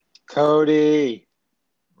Cody.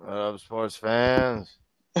 What up, sports fans?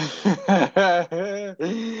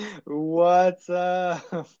 What's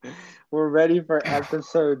up? We're ready for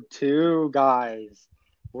episode 2, guys.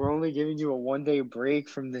 We're only giving you a 1-day break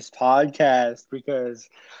from this podcast because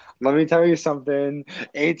let me tell you something.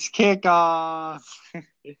 It's kickoff.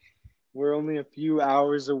 We're only a few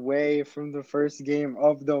hours away from the first game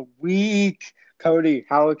of the week. Cody,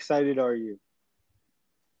 how excited are you?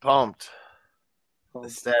 Pumped. Oh,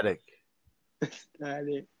 Ecstatic. that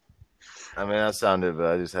is. I mean, that sounded, but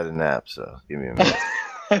I just had a nap, so give me a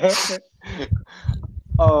minute.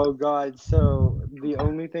 Oh God. So the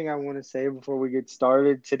only thing I want to say before we get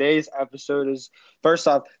started, today's episode is first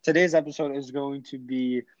off, today's episode is going to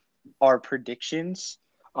be our predictions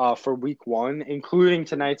for week 1, including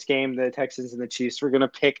tonight's game, the Texans and the Chiefs. We're gonna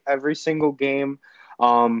pick every single game.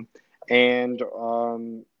 And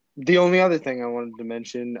the only other thing I wanted to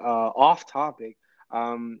mention, off topic,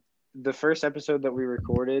 the first episode that we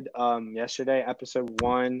recorded yesterday, episode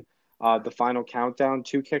 1, the final countdown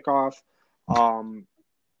to kickoff.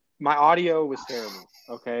 My audio was terrible.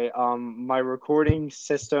 Okay. My recording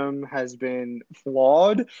system has been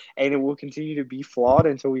flawed and it will continue to be flawed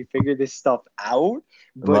until we figure this stuff out.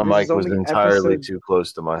 My But this is mic was only entirely episode. too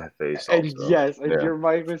close to my face, And also. yes, and Yeah. your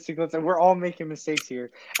mic was too close. And we're all making mistakes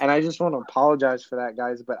here. And I just want to apologize for that,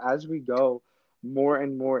 guys. But as we go more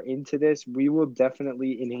and more into this, we will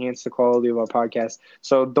definitely enhance the quality of our podcast.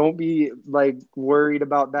 So don't be like worried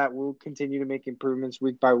about that. We'll continue to make improvements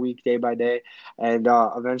week by week, day by day, and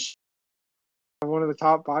eventually one of the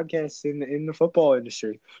top podcasts in the football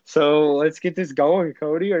industry. So let's get this going,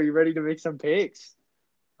 Cody. Are you ready to make some picks?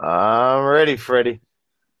 I'm ready, Freddie.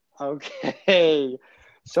 Okay.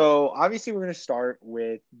 So obviously we're going to start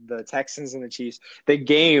with the Texans and the Chiefs. The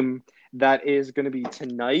game that is going to be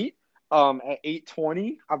tonight at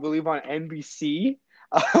 8:20, I believe on NBC,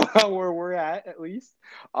 where we're at least.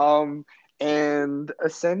 And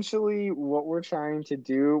essentially what we're trying to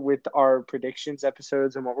do with our predictions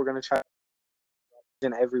episodes and what we're going to try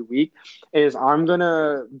in every week is I'm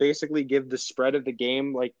gonna basically give the spread of the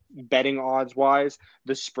game, like betting odds wise,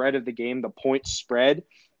 the spread of the game, the point spread,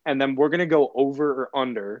 and then we're gonna go over or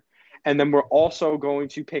under. And then we're also going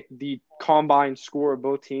to pick the combined score of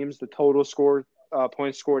both teams, the total score,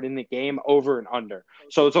 points scored in the game, over and under.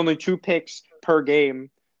 So it's only 2 picks per game,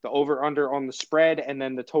 the over under on the spread, and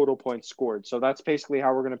then the total points scored. So that's basically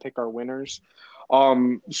how we're going to pick our winners.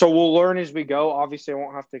 So we'll learn as we go. Obviously, I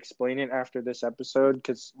won't have to explain it after this episode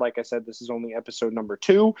because, like I said, this is only episode number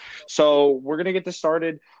 2. So we're going to get this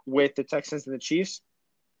started with the Texans and the Chiefs.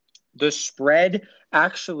 The spread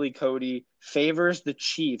actually, Cody, favors the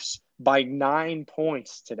Chiefs by 9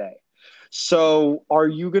 points today. So are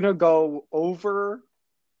you going to go over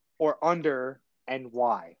or under, and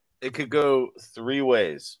why? It could go 3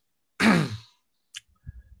 ways.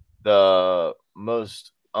 The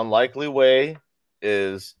most unlikely way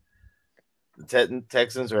is the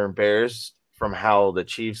Texans are embarrassed from how the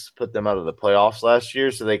Chiefs put them out of the playoffs last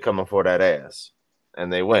year, so they come in for that ass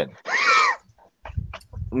and they win.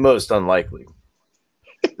 Most unlikely.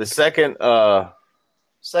 The second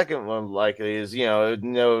one likely is, no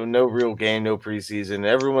real game, no preseason.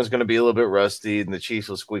 Everyone's going to be a little bit rusty, and the Chiefs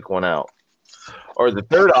will squeak one out. Or the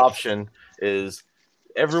third option is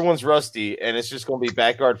everyone's rusty, and it's just going to be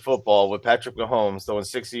backyard football with Patrick Mahomes throwing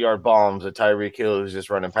 60-yard bombs at Tyreek Hill, who's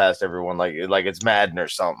just running past everyone like it's Madden or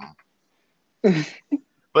something.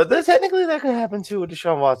 But technically that could happen too with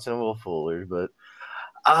Deshaun Watson and Will Fuller. But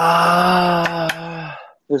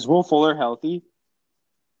is Will Fuller healthy?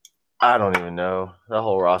 I don't even know. The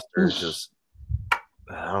whole roster is just.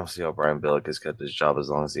 I don't see how Brian Billick has kept his job as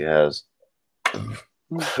long as he has.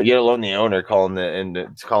 Yet alone the owner calling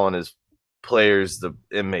his players the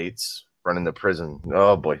inmates running the prison.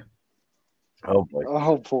 Oh boy.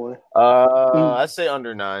 Oh boy. I say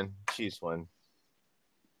under 9. Chiefs win.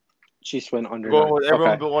 Chiefs win under 9.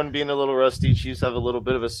 Everyone but one being a little rusty. Chiefs have a little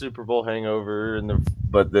bit of a Super Bowl hangover,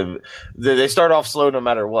 but they start off slow no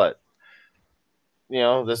matter what.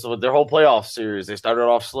 This is their whole playoff series. They started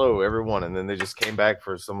off slow, everyone, and then they just came back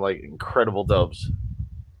for some incredible dubs.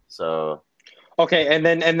 So, okay, and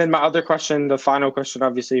then my other question, the final question,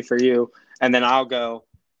 obviously for you, and then I'll go,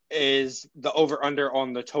 is the over under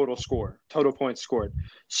on the total points scored.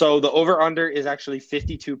 So the over under is actually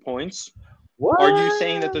 52 points. What? Are you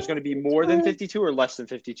saying that there's going to be more than 52 or less than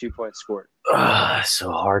 52 points scored? So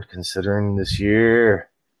hard considering this year.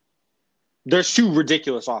 There's 2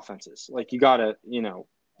 ridiculous offenses. You got to,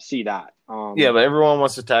 see that. Yeah, but everyone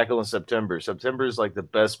wants to tackle in September. September is the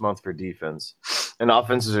best month for defense. And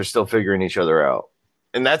offenses are still figuring each other out.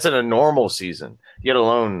 And that's in a normal season, yet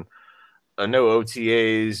alone no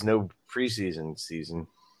OTAs, no preseason season.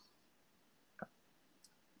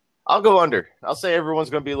 I'll go under. I'll say everyone's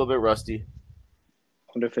going to be a little bit rusty.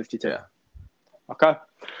 Under 52. Yeah. Okay.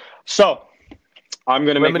 So I'm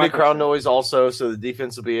going to make my limited crowd noise also, so the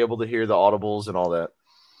defense will be able to hear the audibles and all that.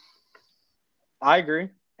 I agree.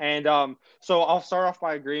 And so I'll start off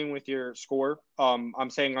by agreeing with your score. I'm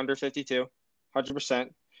saying under 52, 100%.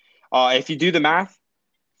 If you do the math,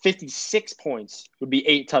 56 points would be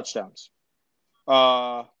 8 touchdowns.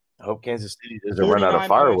 I hope Kansas City doesn't run out of 49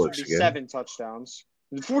 fireworks points would be again. 7 touchdowns.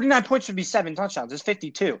 49 points would be 7 touchdowns. It's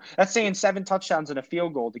 52. That's saying 7 touchdowns and a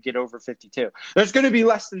field goal to get over 52. There's going to be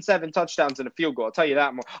less than 7 touchdowns and a field goal. I'll tell you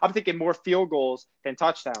that more. I'm thinking more field goals than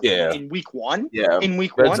touchdowns. Yeah. In week 1. Yeah. In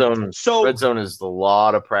week Red 1. Zone, so Red Zone is a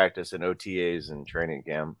lot of practice in OTAs and training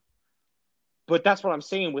camp. But that's what I'm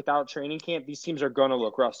saying. Without training camp, these teams are going to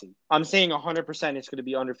look rusty. I'm saying 100% it's going to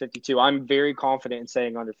be under 52. I'm very confident in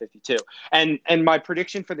saying under 52. And my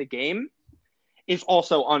prediction for the game is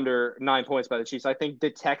also under 9 points by the Chiefs. I think the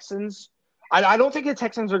Texans – I don't think the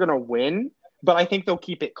Texans are going to win, but I think they'll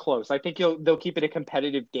keep it close. I think they'll keep it a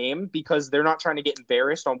competitive game because they're not trying to get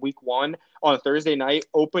embarrassed on week 1 on a Thursday night,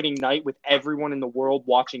 opening night with everyone in the world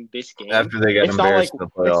watching this game. After they get embarrassed in the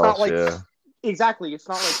playoffs, it's not like yeah. Exactly. It's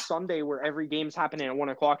not like Sunday where every game's happening at 1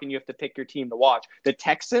 o'clock and you have to pick your team to watch. The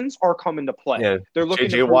Texans are coming to play. Yeah. They're looking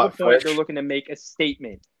JJ to prove a Watt point. fresh. They're looking to make a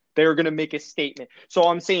statement. They're going to make a statement. So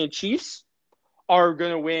I'm saying Chiefs are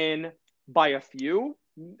going to win by a few.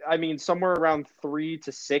 I mean, somewhere around 3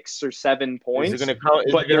 to 6 or 7 points. Is it going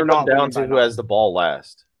to but come they're not down winning to by who 9. has the ball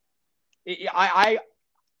last? I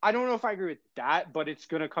don't know if I agree with that, but it's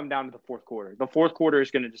going to come down to the fourth quarter. The fourth quarter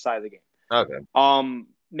is going to decide the game. Okay.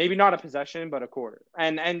 Maybe not a possession, but a quarter.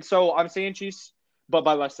 And so I'm saying Chiefs, but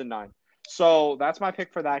by less than 9. So that's my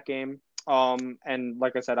pick for that game. And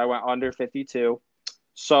like I said, I went under 52.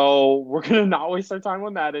 So we're going to not waste our time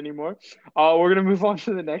on that anymore. We're going to move on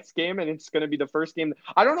to the next game, and it's going to be the first game.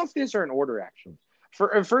 I don't know if these are in order, actually.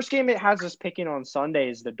 For first game, it has us picking on Sunday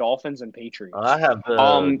is the Dolphins and Patriots. I have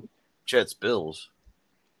the Jets Bills.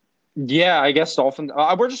 Yeah, I guess Dolphins.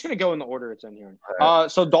 We're just going to go in the order it's in here. Right.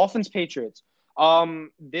 So Dolphins, Patriots.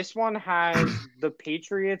 This one has the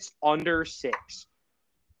Patriots under 6.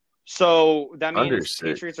 So that means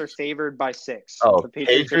Patriots are favored by 6. Oh, the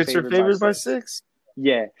Patriots are favored by 6?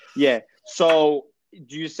 Yeah. So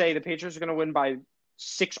do you say the Patriots are going to win by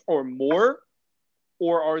 6 or more?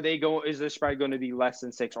 Or is the spread going to be less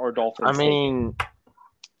than 6 or Dolphins? I mean,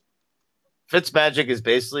 Fitzmagic is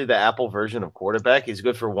basically the Apple version of quarterback. He's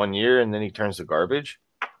good for 1 year and then he turns to garbage.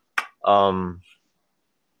 And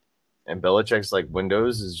Belichick's like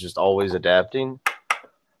Windows is just always adapting.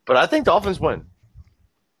 But I think Dolphins win.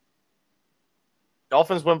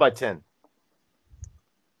 Dolphins win by 10.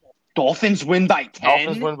 Dolphins win by 10?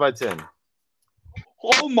 Dolphins win by 10.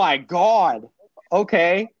 Oh, my God.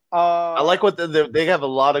 Okay. I like what they have a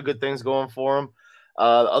lot of good things going for them.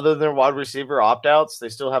 Other than wide receiver opt-outs, they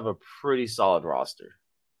still have a pretty solid roster.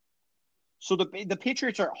 So the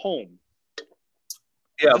Patriots are at home.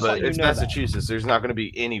 Yeah, but it's Massachusetts. There's not going to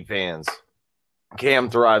be any fans. Cam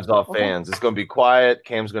thrives off fans. It's going to be quiet.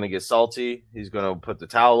 Cam's going to get salty. He's going to put the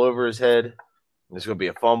towel over his head. There's going to be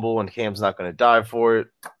a fumble, and Cam's not going to dive for it.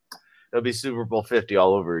 It'll be Super Bowl 50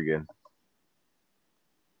 all over again.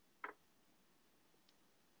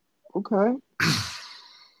 Okay.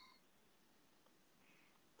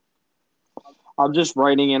 I'm just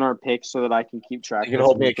writing in our picks so that I can keep track. You can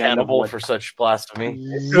hold me accountable for such blasphemy.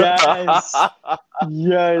 Yes.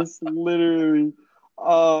 Yes, literally.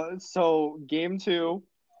 So game 2.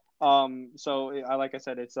 Like I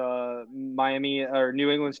said, it's Miami or New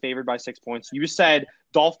England's favored by 6 points. You said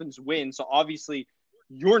Dolphins win, so obviously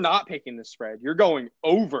you're not picking the spread. You're going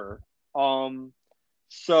over.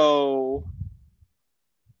 So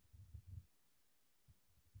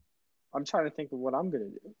I'm trying to think of what I'm gonna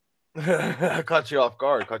do. I caught you off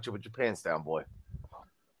guard. Caught you with your pants down, boy.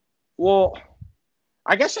 Well,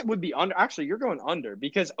 I guess it would be under. Actually, you're going under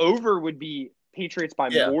because over would be Patriots by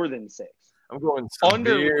more than 6. I'm going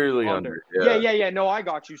severely under. Yeah. No, I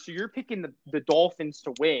got you. So you're picking the Dolphins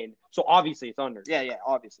to win. So obviously it's under. Yeah,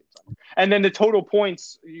 obviously it's under. And then the total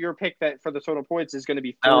points, your pick that for the total points is going to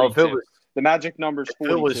be 42. The magic number's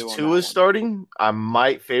 42. If it was Tua starting, I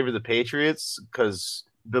might favor the Patriots because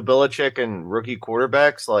Bill Belichick and rookie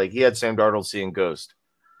quarterbacks, like he had Sam Darnold seeing ghost.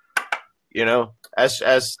 You know, as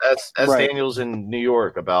right. Daniels in New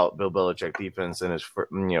York about Bill Belichick defense and his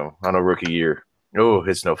on a rookie year. Oh,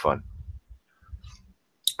 it's no fun.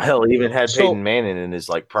 Hell, he even had Peyton Manning in his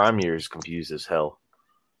prime years confused as hell.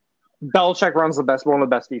 Belichick runs one of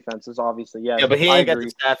the best defenses, obviously. Yeah, but he ain't got the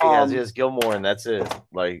staff he has. He has Gilmore, and that's it.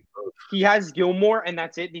 He has Gilmore, and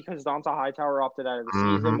that's it because Donta Hightower opted out of the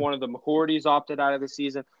season. One of the McCourties opted out of the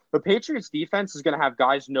season. The Patriots defense is going to have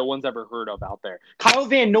guys no one's ever heard of out there. Kyle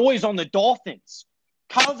Van Noy's on the Dolphins.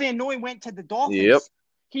 Kyle Van Noy went to the Dolphins. Yep.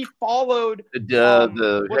 He followed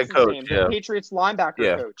the head coach, the Patriots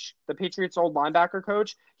linebacker coach, the Patriots old linebacker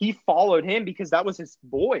coach. He followed him because that was his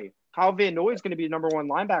boy. Kyle Van Noy is going to be the number one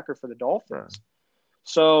linebacker for the Dolphins. Right.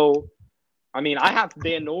 So, I mean, I have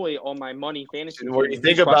Van Noy on my money fantasy. The more you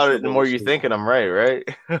think about it, the more you're thinking I'm right?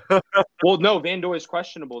 Well, no, Van Noy is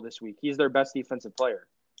questionable this week. He's their best defensive player,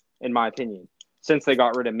 in my opinion. Since they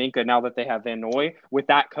got rid of Minka, now that they have Van Noy, with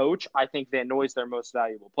that coach, I think Van Noy is their most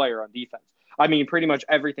valuable player on defense. I mean, pretty much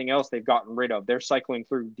everything else they've gotten rid of. They're cycling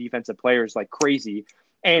through defensive players like crazy.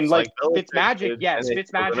 And it's like Fitzmagic, yes,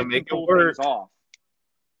 Fitzmagic can pull things off.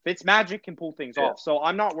 Fitzmagic can pull things off. So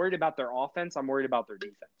I'm not worried about their offense. I'm worried about their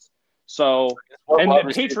defense. So, and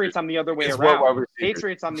the Patriots, I'm the other way around.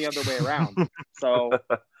 Patriots, I'm the other way around. So,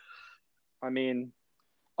 I mean,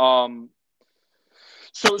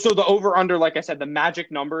 So the over-under, like I said, the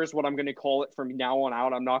magic number is what I'm going to call it from now on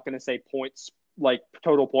out. I'm not going to say points, like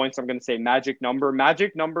total points. I'm going to say magic number.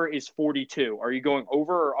 Magic number is 42. Are you going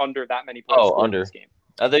over or under that many points under this game?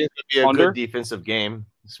 I think it's going to be a good defensive game.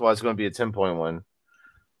 That's why it's going to be a 10-point win.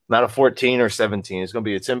 Not a 14 or 17. It's going to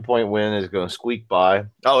be a 10-point win. It's going to squeak by.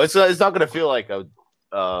 Oh, it's not going to feel like a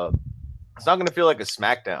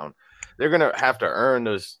smackdown. They're going to have to earn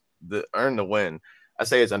the win. I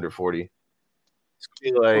say it's under 40.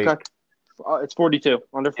 It's gonna be like it's 42.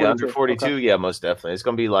 Under 42. Yeah, under 42. Okay. Yeah, most definitely. It's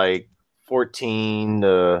gonna be like 14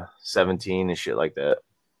 to 17 and shit like that.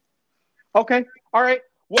 Okay. All right.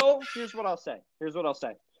 Well, here's what I'll say.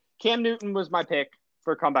 Cam Newton was my pick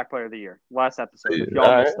for comeback player of the year last episode. If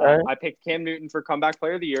y'all missed that. I picked Cam Newton for comeback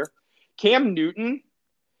player of the year. Cam Newton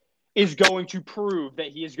is going to prove that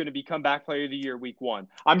he is going to be comeback player of the year week 1.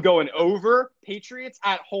 I'm going over Patriots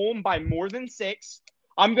at home by more than 6.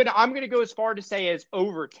 I'm gonna go as far to say as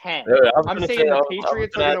over 10. I'm saying the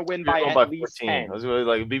Patriots are gonna win by at least 10. I was really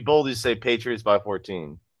like be bold to say Patriots by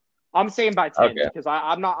 14. I'm saying by 10 because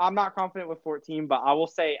I'm not confident with 14, but I will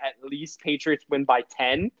say at least Patriots win by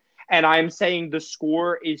 10. And I'm saying the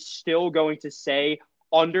score is still going to say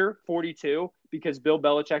under 42 because Bill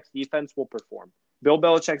Belichick's defense will perform.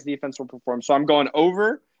 So I'm going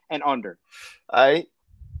over and under. All right.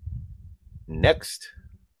 Next.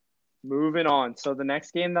 Moving on. So the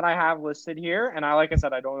next game that I have listed here, and like I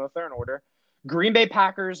said, I don't know if they're in order. Green Bay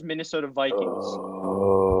Packers, Minnesota Vikings.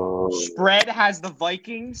 Spread has the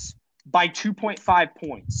Vikings by 2.5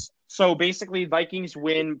 points. So basically, Vikings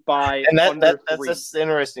win by under 3. That's the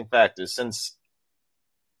interesting factor. Since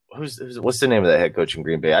what's the name of that head coach in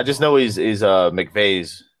Green Bay? I just know he's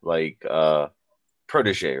McVay's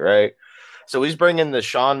protege, right? So he's bringing the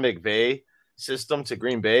Sean McVay system to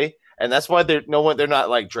Green Bay. And that's why they're not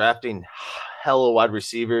like drafting hella wide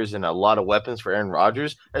receivers and a lot of weapons for Aaron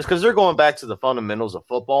Rodgers. It's because they're going back to the fundamentals of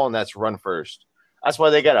football, and that's run first. That's why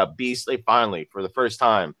they got a beast. They finally, for the first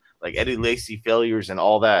time, like Eddie Lacy failures and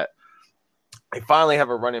all that, they finally have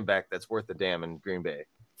a running back that's worth a damn in Green Bay.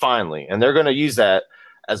 Finally. And they're going to use that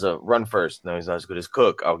as a run first. No, he's not as good as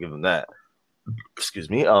Cook. I'll give him that. Excuse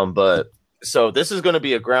me. But so this is going to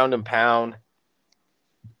be a ground and pound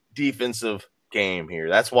defensive game here.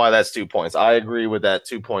 That's why that's 2 points. I agree with that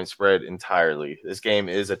 2-point spread entirely. This game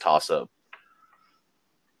is a toss-up.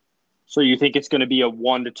 So you think it's going to be a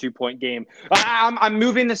 1 to 2 point game? I'm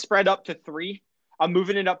moving the spread up to 3. I'm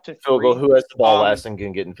moving it up to 3. Field goal. Who has the ball last and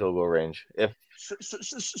can get in field goal range?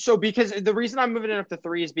 So because the reason I'm moving it up to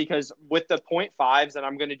 3 is because with the 0.5s, and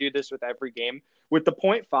I'm going to do this with every game, with the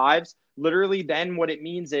 0.5s, literally then what it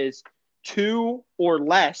means is 2 or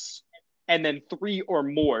less and then 3 or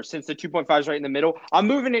more, since the 2.5 is right in the middle. I'm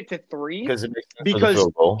moving it to 3 because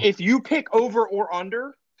if you pick over or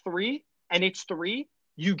under 3 and it's 3,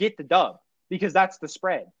 you get the dub because that's the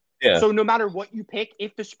spread. Yeah. So no matter what you pick,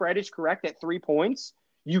 if the spread is correct at 3 points,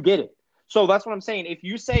 you get it. So that's what I'm saying. If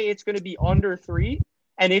you say it's going to be under 3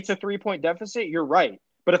 and it's a 3-point deficit, you're right.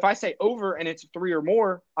 But if I say over and it's 3 or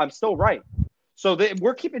more, I'm still right. So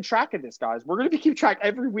we're keeping track of this, guys. We're going to keep track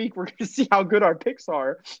every week. We're going to see how good our picks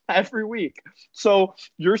are every week. So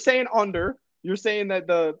you're saying under. You're saying that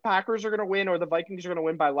the Packers are going to win or the Vikings are going to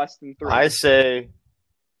win by less than 3. I say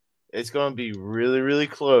it's going to be really, really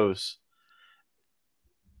close.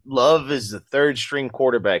 Love is the third-string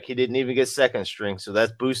quarterback. He didn't even get second string, so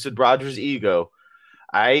that's boosted Rodgers' ego.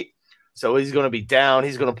 All right? So he's going to be down.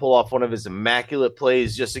 He's going to pull off one of his immaculate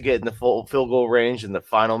plays just to get in the full field goal range in the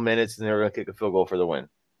final minutes, and they're going to kick a field goal for the win.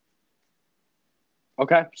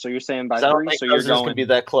 Okay, so you're saying by I don't 3, think so you're Cousins can going. be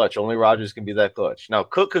that clutch. Only Rodgers can be that clutch. Now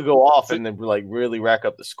Cook could go off So, and then like really rack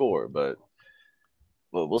up the score, but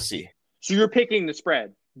well, we'll see. so you're picking the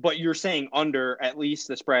spread, but you're saying under at least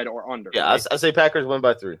the spread or under. Yeah, Right? I say Packers win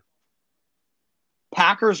by 3.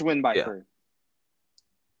 Packers win by Yeah. 3.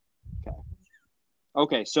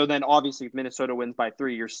 Okay, so then obviously if Minnesota wins by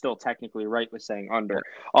 3, you're still technically right with saying under.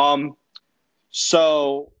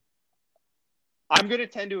 So I'm going to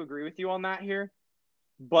tend to agree with you on that here.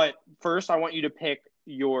 But first, I want you to pick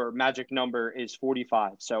your magic number is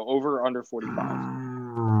 45. So over or under 45.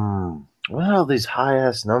 What are all these high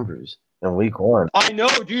ass numbers in week 1? I know,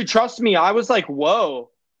 dude. Trust me. I was like,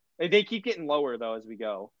 whoa. They keep getting lower, though, as we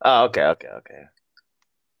go. Oh, okay.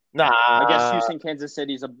 Nah. I guess Houston, Kansas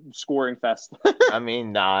City's a scoring fest. I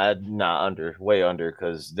mean, nah, under, way under,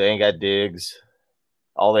 because they ain't got Diggs.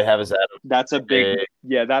 All they have is Adam. That's a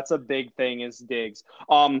big thing is Diggs.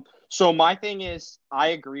 So my thing is, I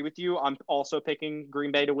agree with you. I'm also picking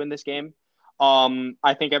Green Bay to win this game.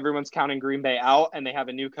 I think everyone's counting Green Bay out, and they have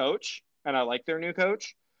a new coach, and I like their new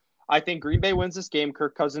coach. I think Green Bay wins this game.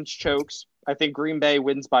 Kirk Cousins chokes. I think Green Bay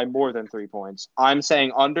wins by more than 3 points. I'm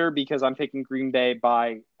saying under because I'm picking Green Bay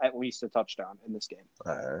by at least a touchdown in this game.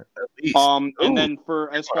 At least. And then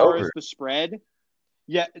for as far as the spread,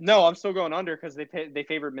 I'm still going under because they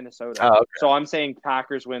favored Minnesota. Oh, okay. So I'm saying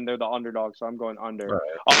Packers win. They're the underdog, so I'm going under.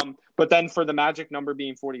 Right. But then for the magic number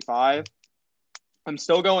being 45, I'm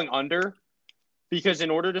still going under because in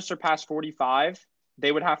order to surpass 45,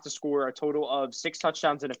 they would have to score a total of 6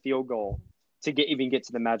 touchdowns and a field goal to get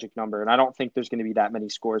to the magic number. And I don't think there's going to be that many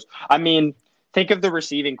scores. I mean, think of the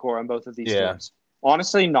receiving core on both of these teams.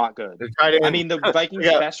 Honestly, not good. I mean, the Vikings'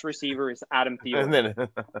 best receiver is Adam Thielen.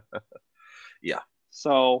 Yeah.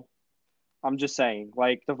 So I'm just saying,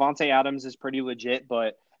 like, Devontae Adams is pretty legit,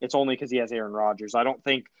 but it's only because he has Aaron Rodgers. I don't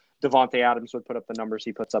think Devontae Adams would put up the numbers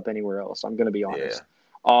he puts up anywhere else. I'm going to be honest.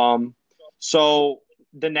 Yeah. So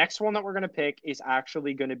the next one that we're going to pick is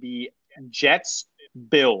actually going to be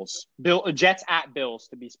Jets-Bills. Jets at Bills,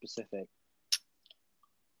 to be specific.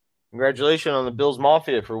 Congratulations on the Bills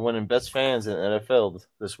Mafia for winning best fans in the NFL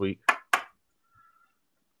this week.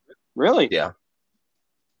 Really? Yeah.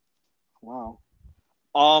 Wow.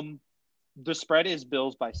 The spread is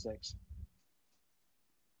Bills by 6.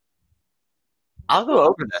 I'll go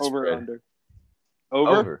over that over spread. Under.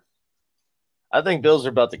 Over. I think Bills are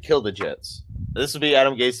about to kill the Jets. This will be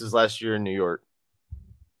Adam Gase' last year in New York.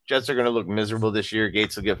 Jets are going to look miserable this year.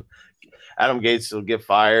 Adam Gase will get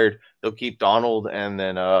fired. They'll keep Donald and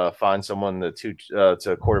then find someone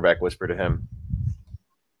to quarterback whisper to him.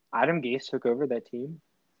 Adam Gase took over that team?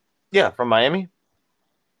 Yeah, from Miami.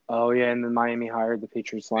 Oh, yeah, and then Miami hired the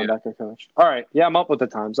Patriots linebacker coach. All right, yeah, I'm up with the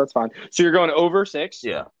times. That's fine. So you're going over 6?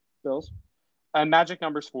 Yeah. Bills? And magic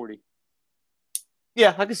number's 40.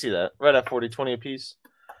 Yeah, I can see that. Right at 40, 20 apiece.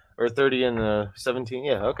 Or 30 and 17.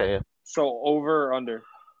 Yeah, okay, yeah. So over or under?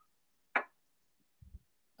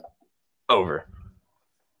 Over.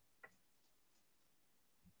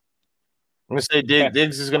 I'm going to say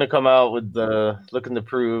Diggs is going to come out with looking to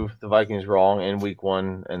prove the Vikings wrong in week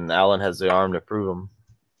 1, and Allen has the arm to prove them.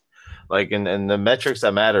 Like, and the metrics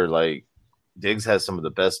that matter, like, Diggs has some of the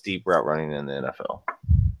best deep route running in the NFL.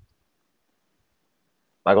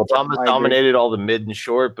 Michael Thomas dominated all the mid and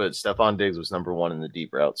short, but Stephon Diggs was number 1 in the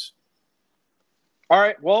deep routes. All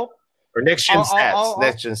right, well. Or next gen stats.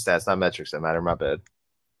 Next gen stats, not metrics that matter. My bad.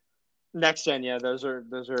 Next gen, yeah, those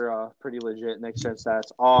are pretty legit next gen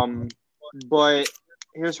stats. But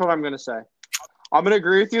here's what I'm gonna say. I'm gonna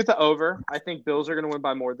agree with you with the over. I think Bills are gonna win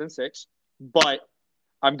by more than 6, but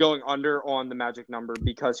I'm going under on the magic number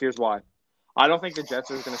because here's why. I don't think the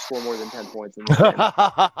Jets are going to score more than 10 points in this game.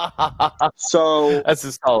 So that's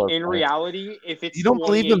a solid in reality, if it's you don't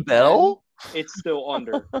believe in Bell, it's still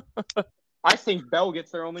under. I think Bell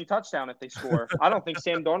gets their only touchdown if they score. I don't think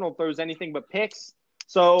Sam Darnold throws anything but picks.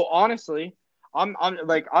 So honestly,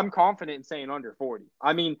 I'm confident in saying under 40.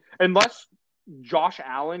 I mean, unless Josh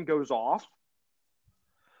Allen goes off,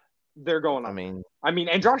 they're going up. I mean,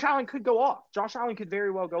 and Josh Allen could go off. Josh Allen could very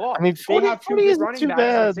well go off. I mean, 40, they have 2 good running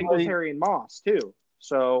backs, Singletary and Moss, too.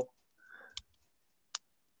 So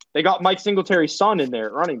they got Mike Singletary's son in there,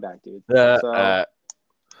 running back, dude.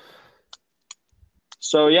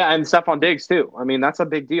 So yeah, and Stephon Diggs too. I mean, that's a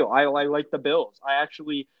big deal. I like the Bills. I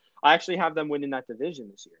actually have them winning that division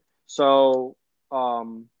this year. So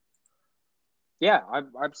yeah,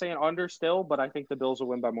 I'm saying under still, but I think the Bills will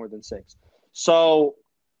win by more than 6. So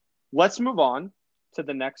let's move on to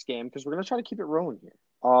the next game because we're going to try to keep it rolling here.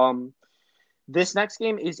 This next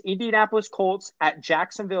game is Indianapolis Colts at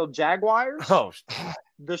Jacksonville Jaguars. Oh.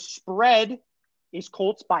 The spread is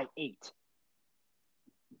Colts by 8.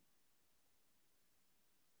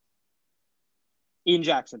 in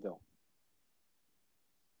Jacksonville.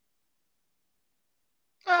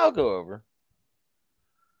 I'll go over.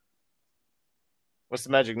 What's the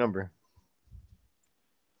magic number?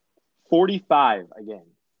 45 again.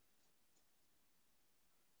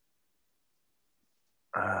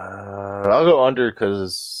 I'll go under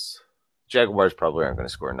because Jaguars probably aren't going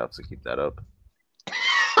to score enough to keep that up.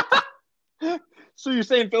 So you're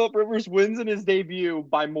saying Phillip Rivers wins in his debut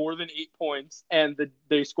by more than 8 points, and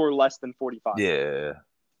they score less than 45? Yeah.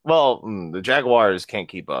 Well, the Jaguars can't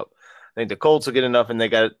keep up. I think the Colts will get enough, and they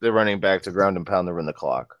got the running back to ground and pound to run the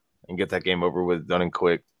clock and get that game over with, done and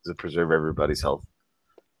quick, to preserve everybody's health.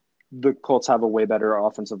 The Colts have a way better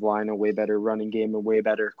offensive line, a way better running game, a way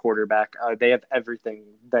better quarterback. They have everything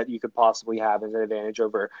that you could possibly have as an advantage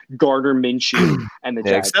over Gardner Minshew and the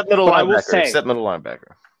Jags. Except middle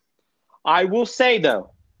linebacker. I will say,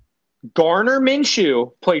 though, Gardner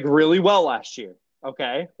Minshew played really well last year,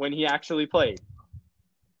 okay, when he actually played.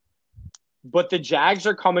 But the Jags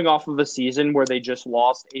are coming off of a season where they just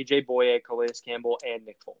lost A.J. Boye, Calais Campbell, and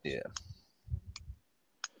Nick Foles. Yeah.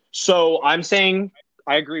 So I'm saying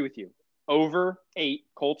I agree with you. Over 8,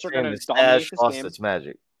 Colts are going to dominate this game. It's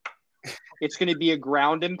magic. It's going to be a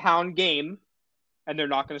ground and pound game, and they're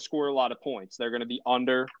not going to score a lot of points. They're going to be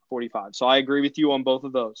under 45. So I agree with you on both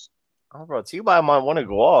of those. Oh, bro, T.Y. might want to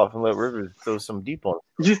go off and let Rivers throw some deep on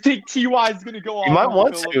him. You think T.Y. is going to go off? He might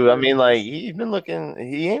want to. I mean, like, he's been looking –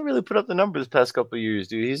 he ain't really put up the numbers the past couple of years,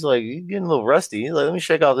 dude. He's getting a little rusty. He's like, let me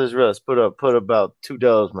shake off this rust, put about 2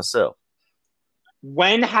 dubs myself.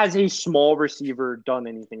 When has a small receiver done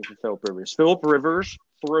anything for Phillip Rivers? Phillip Rivers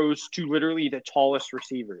throws to literally the tallest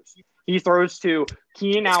receivers. He throws to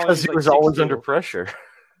Keenan Allen. Because he was always under pressure.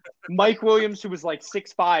 Mike Williams, who was like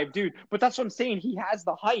 6'5", dude. But that's what I'm saying. He has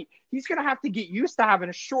the height. He's going to have to get used to having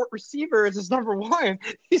a short receiver as his number one.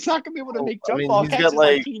 He's not going to be able to make jump ball catches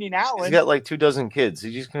like Keenan Allen. He's got like 24 kids.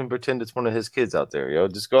 He's just going to pretend it's one of his kids out there, yo.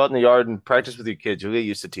 Just go out in the yard and practice with your kids. You'll get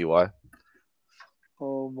used to T.Y.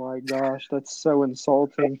 Oh, my gosh. That's so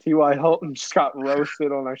insulting. T.Y. Hilton just got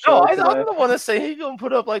roasted on our show today. I'm the one that say he's going to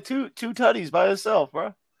put up like two tutties by himself,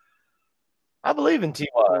 bro. I believe in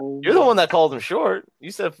T.Y. You're the one that called him short.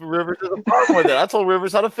 You said Rivers is a problem with it. I told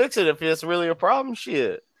Rivers how to fix it if it's really a problem.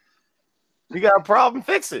 Shit. You got a problem,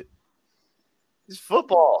 fix it. It's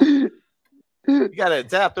football. You got to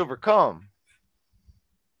adapt, overcome.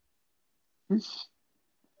 All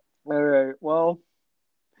right. Well,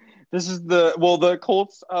 the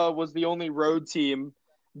Colts was the only road team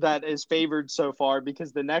that is favored so far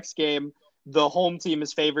because the next game, the home team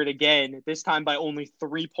is favored again, this time by only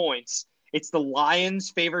 3 points. It's the Lions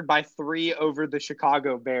favored by 3 over the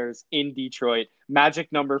Chicago Bears in Detroit. Magic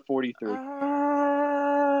number 43.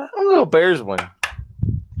 I'm going to go Bears win.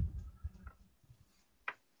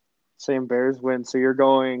 Same Bears win. So you're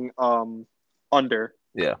going under.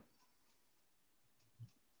 Yeah.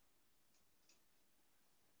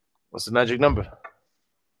 What's the magic number?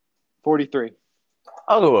 43.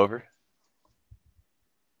 I'll go over.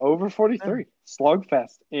 Over 43.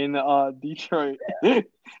 Slugfest in Detroit,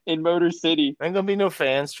 in Motor City. Ain't going to be no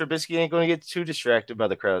fans. Trubisky ain't going to get too distracted by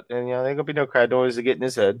the crowd. And, there ain't going to be no crowd noise to get in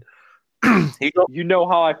his head. You know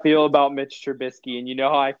how I feel about Mitch Trubisky, and you know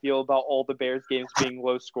how I feel about all the Bears games being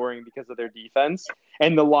low scoring because of their defense.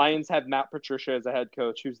 And the Lions have Matt Patricia as a head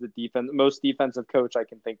coach, who's the most defensive coach I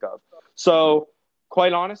can think of. So,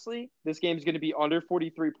 quite honestly, this game is going to be under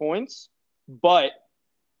 43 points, but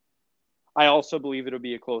I also believe it'll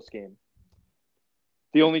be a close game.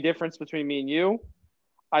 The only difference between me and you,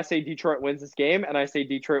 I say Detroit wins this game, and I say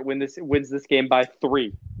Detroit wins this game by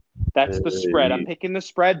 3. That's the spread. I'm picking the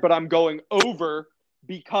spread, but I'm going over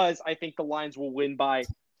because I think the Lions will win by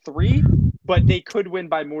 3, but they could win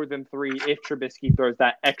by more than 3 if Trubisky throws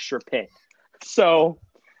that extra pick. So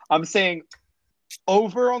I'm saying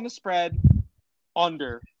over on the spread,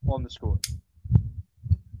 under on the score.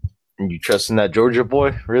 And you trusting that Georgia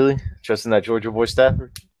boy? Really? Trusting that Georgia boy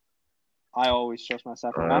Stafford? I always trust Matt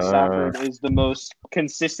Stafford. Matt Stafford is the most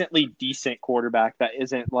consistently decent quarterback that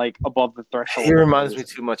isn't like above the threshold. He reminds me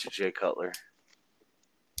too much of Jay Cutler.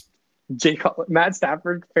 Jay Cutler. Matt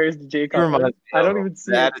Stafford compares to Jay Cutler. I don't even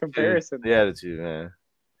see a comparison. The attitude,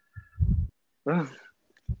 man.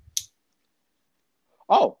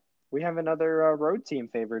 Oh, we have another road team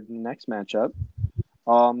favored in the next matchup.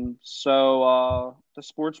 So the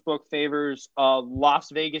sportsbook favors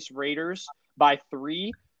Las Vegas Raiders by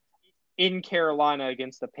 3 in Carolina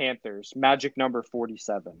against the Panthers. Magic number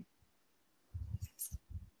 47.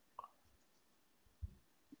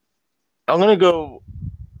 I'm going to go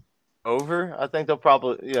over. I think they'll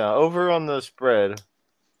probably, over on the spread.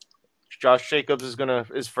 Josh Jacobs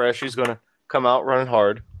is fresh. He's going to come out running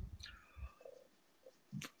hard.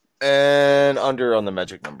 And under on the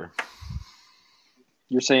magic number.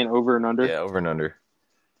 You're saying over and under? Yeah, over and under.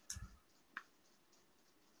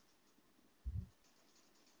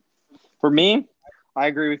 For me, I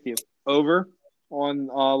agree with you. Over on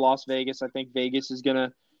Las Vegas. I think Vegas is going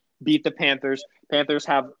to beat the Panthers. Panthers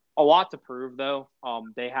have a lot to prove, though.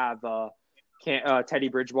 They have Teddy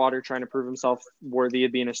Bridgewater trying to prove himself worthy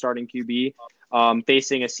of being a starting QB,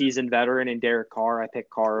 facing a seasoned veteran in Derek Carr. I pick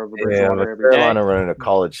Carr over Bridgewater every day. Carolina running a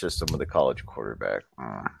college system with a college quarterback.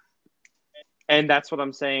 And that's what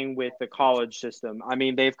I'm saying with the college system. I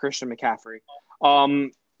mean, they have Christian McCaffrey.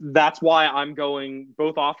 That's why I'm going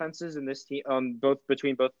both offenses in this team,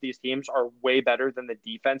 between both of these teams are way better than the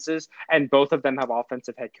defenses, and both of them have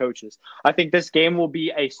offensive head coaches. I think this game will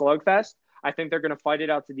be a slugfest. I think they're going to fight it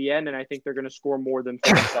out to the end, and I think they're going to score more than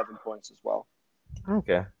 47 points as well.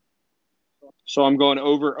 Okay. So I'm going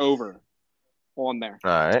over on there.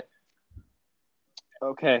 All right.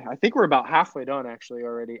 Okay, I think we're about halfway done actually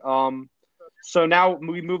already. So now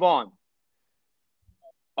we move on.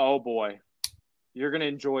 Oh boy, you're gonna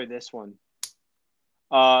enjoy this one.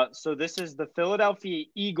 So this is the Philadelphia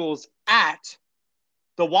Eagles at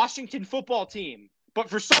the Washington Football Team, but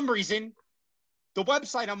for some reason, the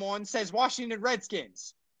website I'm on says Washington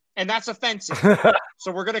Redskins, and that's offensive.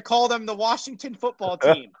 So we're gonna call them the Washington Football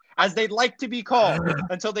Team, as they'd like to be called,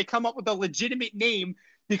 until they come up with a legitimate name.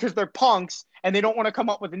 Because they're punks and they don't want to come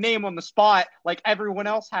up with a name on the spot like everyone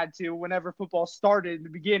else had to whenever football started in the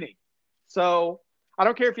beginning. So I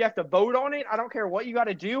don't care if you have to vote on it. I don't care what you got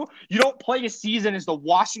to do. You don't play a season as the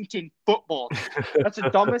Washington Football Team. That's the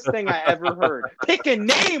dumbest thing I ever heard. Pick a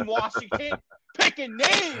name, Washington. Pick a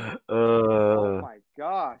name. Oh, my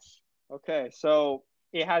gosh. Okay, so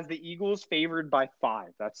it has the Eagles favored by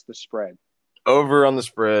 5. That's the spread. Over on the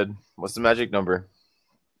spread. What's the magic number?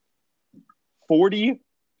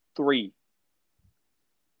 43.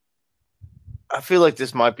 I feel like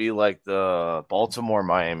this might be like the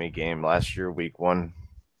Baltimore-Miami game last year, week 1.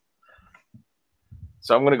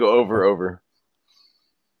 So I'm going to go over.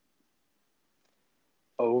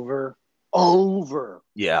 Over.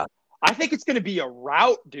 Yeah. I think it's going to be a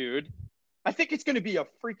rout, dude. I think it's going to be a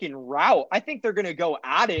freaking rout. I think they're going to go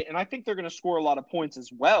at it, and I think they're going to score a lot of points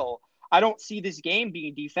as well. I don't see this game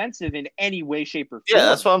being defensive in any way, shape, or form. Yeah,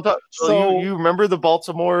 that's what I'm talking. So you remember the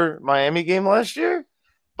Baltimore-Miami game last year?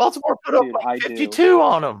 Baltimore put up like 52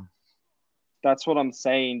 on them. That's what I'm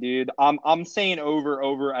saying, dude. I'm saying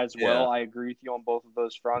over as well. I agree with you on both of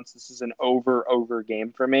those fronts. This is an over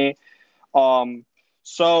game for me.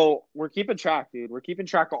 So we're keeping track, dude. We're keeping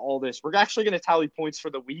track of all this. We're actually going to tally points for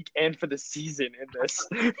the week and for the season in this,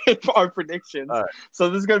 our predictions. Right. So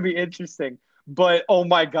this is going to be interesting. But, oh,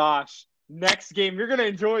 my gosh, next game, you're going to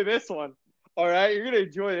enjoy this one. All right? You're going to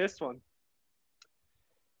enjoy this one.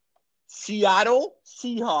 Seattle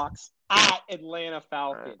Seahawks at Atlanta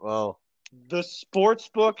Falcons. Right, well, the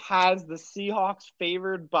sportsbook has the Seahawks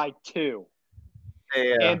favored by 2.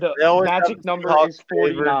 Yeah. And the magic number is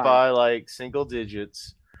 49. By, like, single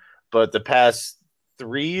digits. But the past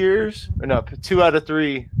 3 years, or no, 2 out of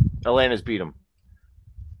 3, Atlanta's beat them.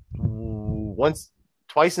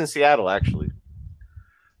 Twice in Seattle, actually.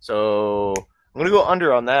 So I'm gonna go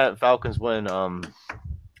under on that. Falcons win.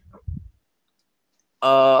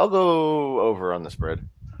 I'll go over on the spread.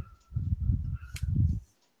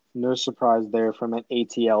 No surprise there from an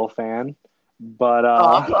ATL fan, but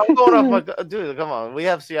I'm going off my dude. Come on, we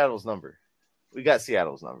have Seattle's number. We got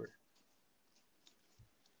Seattle's number.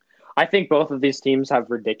 I think both of these teams have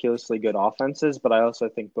ridiculously good offenses, but I also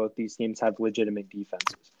think both these teams have legitimate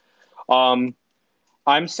defenses.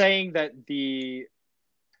 I'm saying that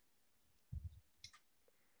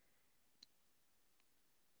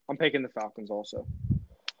I'm picking the Falcons also.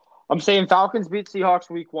 I'm saying Falcons beat Seahawks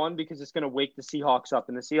week 1 because it's going to wake the Seahawks up.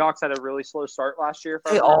 And the Seahawks had a really slow start last year.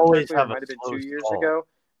 They always have it might have been 2 years ago.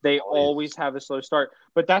 They always have a slow start.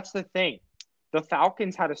 But that's the thing. The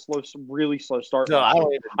Falcons had a really slow start. No,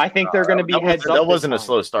 I think they're going to be heads up. That wasn't a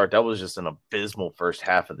slow start. That was just an abysmal first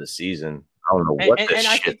half of the season. I don't know what and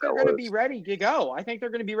I think they're going to be ready to go. I think they're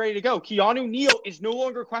going to be ready to go. Keanu Neal is no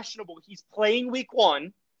longer questionable. He's playing week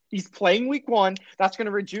 1. That's going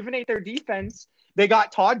to rejuvenate their defense. They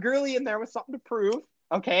got Todd Gurley in there with something to prove.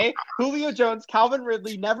 Okay. Julio Jones, Calvin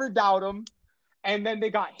Ridley, never doubt him. And then they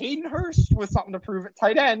got Hayden Hurst with something to prove at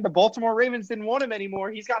tight end. The Baltimore Ravens didn't want him anymore.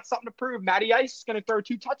 He's got something to prove. Matty Ice is going to throw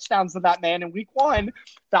 2 touchdowns to that man in week 1.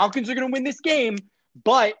 Falcons are going to win this game.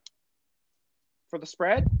 But for the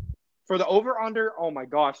spread, for the over-under, oh my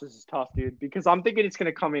gosh, this is tough, dude. Because I'm thinking it's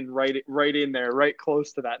going to come in right in there, right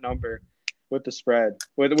close to that number with the spread.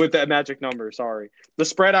 With the magic number, sorry. The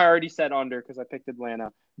spread I already said under because I picked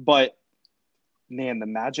Atlanta. But Man, the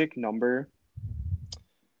magic number.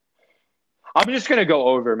 I'm just going to go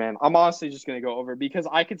over, man. I'm honestly just going to go over because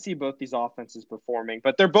I could see both these offenses performing,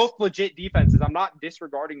 but they're both legit defenses. I'm not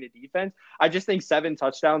disregarding the defense. I just think 7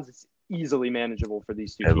 touchdowns is easily manageable for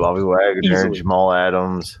these two teams. Bobby Wagner, easily. Jamal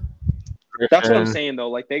Adams. That's what I'm saying, though.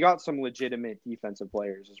 Like, they got some legitimate defensive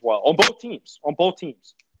players as well on both teams.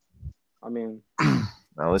 I mean,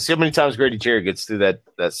 now, let's see how many times Grady Jarrett gets through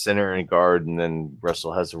that center and guard, and then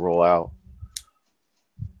Russell has to roll out.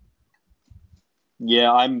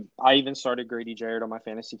 Yeah, I even started Grady Jarrett on my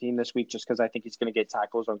fantasy team this week just because I think he's going to get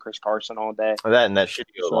tackles on Chris Carson all day. That and that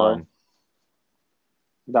shitty line.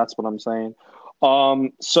 That's what I'm saying.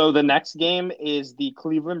 So the next game is the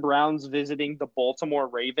Cleveland Browns visiting the Baltimore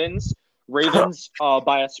Ravens. Ravens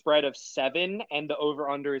by a spread of 7, and the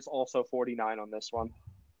over-under is also 49 on this one.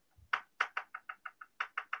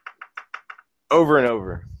 Over and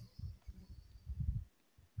over.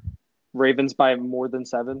 Ravens by more than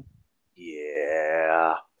 7?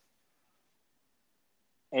 Yeah.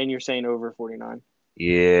 And you're saying over 49?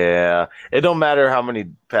 Yeah. It don't matter how many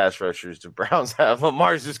pass rushers the Browns have.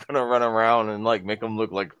 Lamar's just going to run around and make them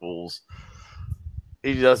look like fools.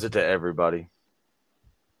 He does it to everybody.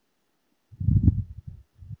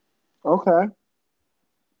 Okay.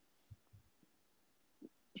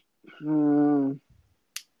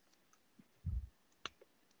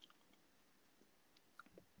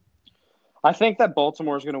 I think that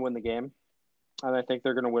Baltimore is going to win the game, and I think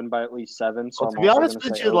they're going to win by at least 7. So to be honest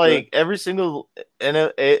with you, every single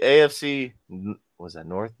AFC was that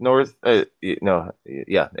North?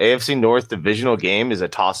 AFC North divisional game is a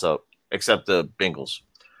toss-up, except the Bengals.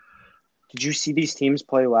 Did you see these teams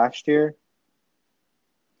play last year?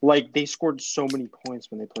 Like, they scored so many points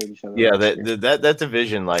when they played each other. Yeah, that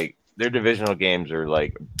division, their divisional games are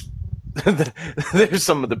they're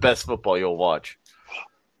some of the best football you'll watch.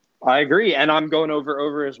 I agree, and I'm going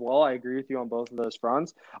over as well. I agree with you on both of those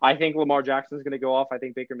fronts. I think Lamar Jackson's going to go off. I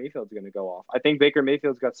think Baker Mayfield's going to go off. I think Baker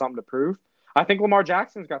Mayfield's got something to prove. I think Lamar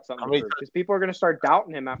Jackson's got something to prove because people are going to start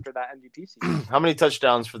doubting him after that MVP season. How many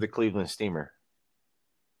touchdowns for the Cleveland Steamer?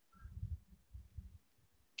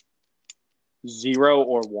 0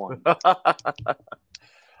 or 1. All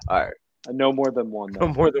right. No more than 1. No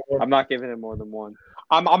more than 1. I'm not giving him more than 1.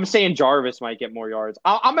 I'm saying Jarvis might get more yards.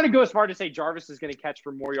 I'm going to go as far to say Jarvis is going to catch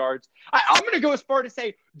for more yards. I'm going to go as far to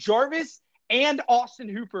say Jarvis and Austin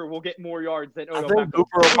Hooper will get more yards than Odell Beckham. I think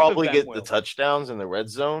Hooper will probably get the touchdowns in the red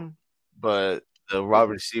zone, but the wide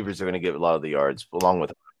receivers are going to get a lot of the yards along with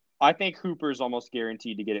him. I think Hooper's almost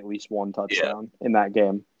guaranteed to get at least 1 touchdown in that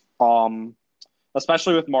game.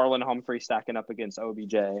 Especially with Marlon Humphrey stacking up against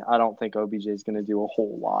OBJ. I don't think OBJ is going to do a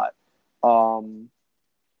whole lot.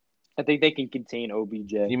 I think they can contain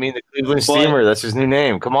OBJ. You mean the Cleveland Steamer? That's his new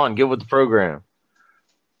name. Come on, get with the program.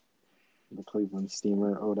 The Cleveland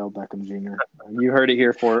Steamer, Odell Beckham Jr. You heard it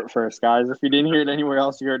here first, guys. If you didn't hear it anywhere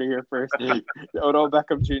else, you heard it here first. Odell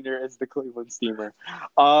Beckham Jr. is the Cleveland Steamer.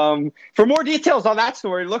 For more details on that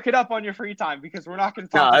story, look it up on your free time because we're not going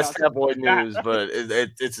to talk about that's tabloid news, but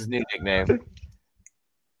it's his new nickname.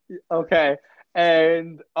 Okay,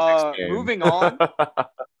 and moving on.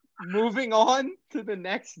 Moving on to the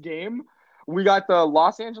next game, we got the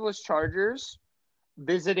Los Angeles Chargers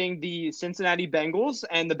visiting the Cincinnati Bengals,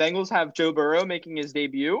 and the Bengals have Joe Burrow making his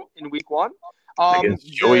debut in Week 1. Against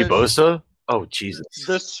Joey Bosa? Oh, Jesus.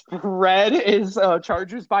 The spread is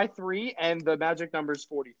Chargers by 3, and the magic number is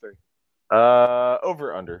 43.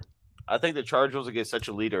 Over under. I think the Chargers will get such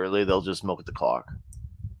a lead early, they'll just milk the clock.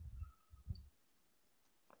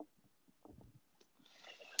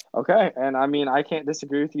 Okay, and I mean, I can't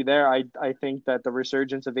disagree with you there. I think that the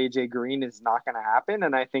resurgence of A.J. Green is not going to happen,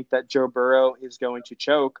 and I think that Joe Burrow is going to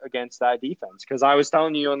choke against that defense. Because I was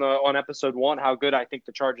telling you on episode 1 how good I think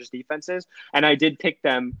the Chargers defense is, and I did pick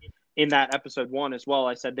them in that episode 1 as well.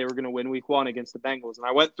 I said they were going to win Week 1 against the Bengals, and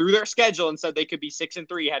I went through their schedule and said they could be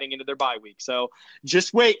 6-3 heading into their bye week. So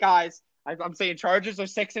just wait, guys. I'm saying Chargers are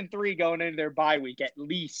 6-3 going into their bye week at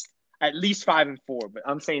least 5-4, but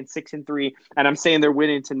I'm saying 6-3, and I'm saying they're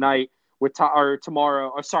winning tonight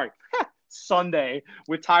Sunday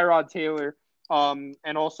with Tyrod Taylor,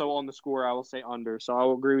 and also on the score I will say under. So I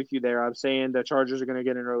will agree with you there. I'm saying the Chargers are going to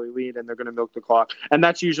get an early lead and they're going to milk the clock, and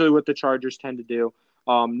that's usually what the Chargers tend to do,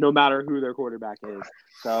 no matter who their quarterback is.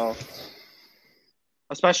 So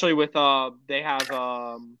especially with they have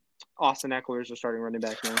Austin Eckler as their starting running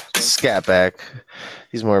back now. So. Scat back.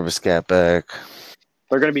 He's more of a scat back.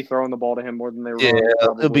 They're going to be throwing the ball to him more than they were. Yeah,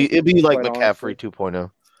 it'll be like McCaffrey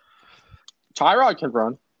 2.0. Tyrod can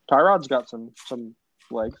run. Tyrod's got some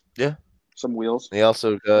legs. Yeah, some wheels. He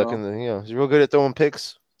also he's real good at throwing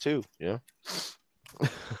picks too. Yeah.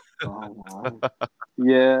 Oh wow.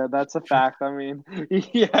 Yeah, that's a fact. I mean,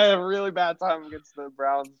 he had a really bad time against the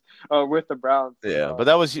Browns, with the Browns. Yeah, but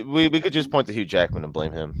that was we could just point to Hugh Jackman and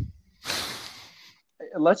blame him.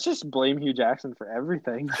 Let's just blame Hugh Jackson for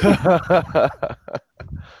everything.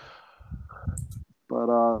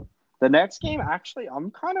 But the next game, actually,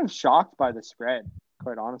 I'm kind of shocked by the spread,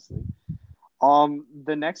 quite honestly.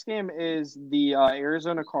 The next game is the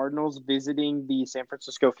Arizona Cardinals visiting the San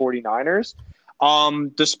Francisco 49ers.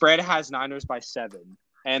 The spread has Niners by 7,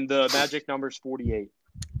 and the magic number is 48.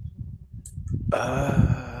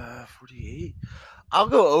 48. I'll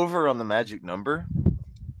go over on the magic number.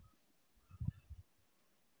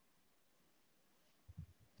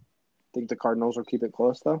 Think the Cardinals will keep it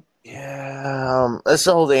close, though? Yeah, that's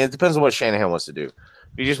the whole thing. It depends on what Shanahan wants to do.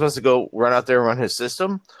 If he just wants to go run out there and run his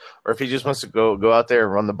system, or if he just wants to go out there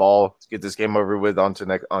and run the ball, get this game over with on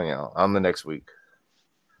the next week.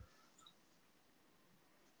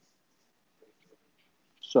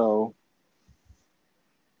 So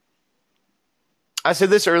I said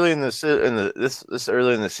this early in this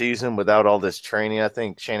early in the season, without all this training, I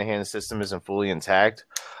think Shanahan's system isn't fully intact.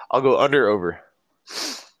 I'll go over.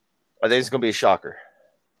 I think it's going to be a shocker.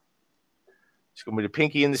 It's going to be the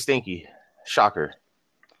pinky and the stinky. Shocker.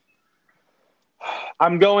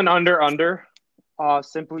 I'm going under,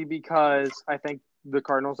 simply because I think the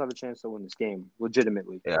Cardinals have a chance to win this game,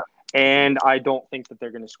 legitimately. Yeah. And I don't think that they're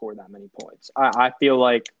going to score that many points. I feel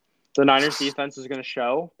like the Niners defense is going to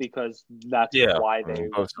show, because that's why they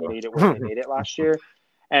made it where they made it last year.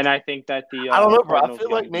 And I think that I don't know, bro. Cardinals I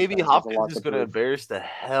feel like maybe Hopkins is going to embarrass the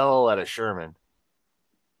hell out of Sherman.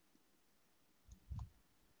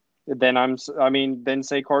 Then then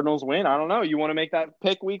say Cardinals win. I don't know. You want to make that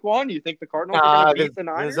pick week 1? You think the Cardinals are going to beat the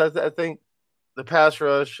Niners? I think the pass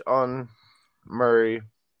rush on Murray,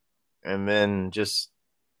 and then just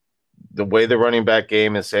the way the running back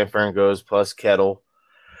game in San Fran goes, plus Kettle.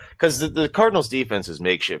 Because the Cardinals defense is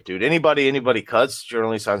makeshift, dude. Anybody cuts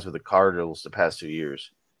generally signs with the Cardinals the past 2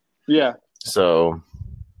 years. Yeah. So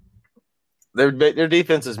their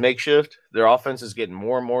defense is makeshift. Their offense is getting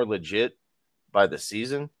more and more legit by the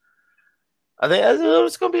season. I think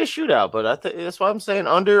it's going to be a shootout, but I think that's why I'm saying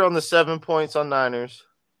under on the 7 points on Niners.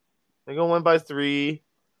 They're going to win by 3.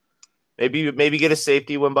 Maybe get a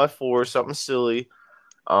safety, win by 4, something silly.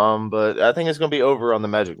 But I think it's going to be over on the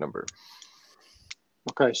magic number.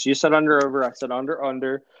 Okay, so you said over. I said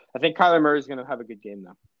under. I think Kyler Murray's going to have a good game,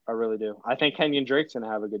 though. I really do. I think Kenyon Drake's going to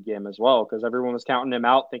have a good game as well, because everyone was counting him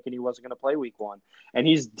out, thinking he wasn't going to play week 1. And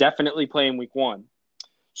he's definitely playing week 1.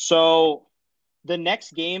 So the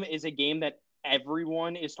next game is a game that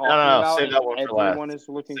everyone is talking about. Save that one for everyone last. is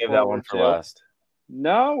looking Save forward that one for to. last.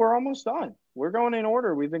 No, we're almost done. We're going in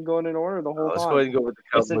order. We've been going in order the whole time. Let's go ahead and go with the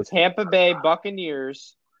Cowboys. It's the Tampa Bay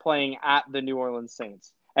Buccaneers playing at the New Orleans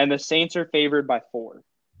Saints. And the Saints are favored by 4.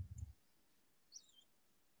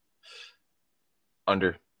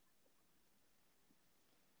 Under.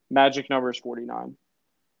 Magic number is 49.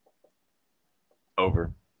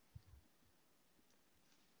 Over.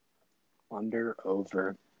 Under,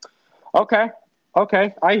 over. Okay.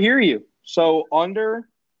 I hear you. So under.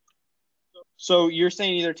 So you're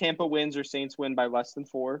saying either Tampa wins or Saints win by less than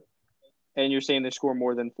 4, and you're saying they score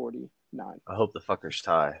more than 49. I hope the fuckers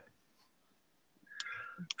tie.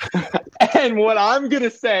 And what I'm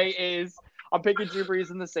gonna say is I'm picking Drew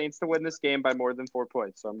Brees and the Saints to win this game by more than 4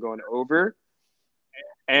 points. So I'm going over.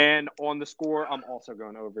 And on the score, I'm also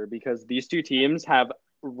going over, because these two teams have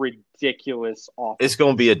ridiculous offense. It's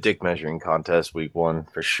going to be a dick measuring contest week 1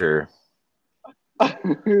 for sure.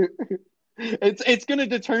 It's going to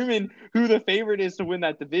determine who the favorite is to win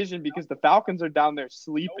that division, because the Falcons are down there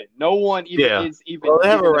sleeping. No one is even. Well, they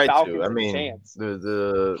have a right Falcons to. I mean, chance.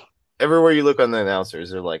 the everywhere you look on the announcers,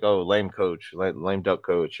 they're like, "Oh, lame coach, lame duck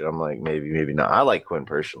coach." And I'm like, maybe not. I like Quinn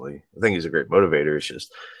personally. I think he's a great motivator. It's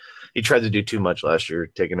just he tried to do too much last year,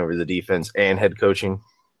 taking over the defense and head coaching.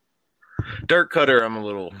 Dirk Cutter, I'm a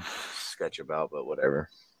little sketch about, but whatever.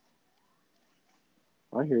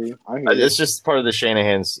 I hear you. It's just part of the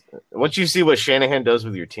Shanahan's. Once you see what Shanahan does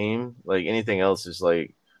with your team, like anything else is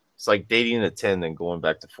like it's like dating a 10 and going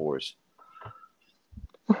back to 4s.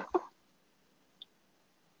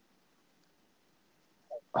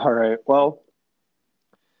 All right. Well,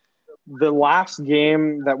 the last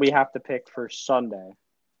game that we have to pick for Sunday.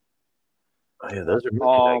 Oh, yeah, those are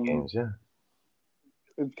Monday night games, yeah.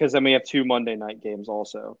 Because then we have 2 Monday night games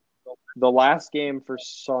also. The last game for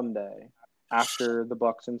Sunday after the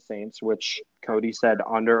Bucs and Saints, which Cody said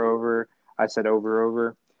over, I said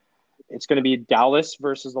over. It's going to be Dallas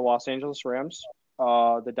versus the Los Angeles Rams.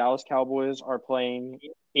 The Dallas Cowboys are playing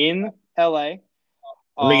in LA.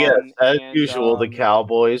 Let me guess. As And usual, the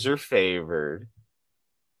Cowboys are favored.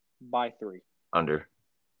 by 3. Under.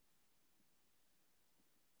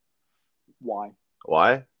 Why?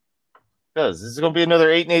 Why? Because this is going to be another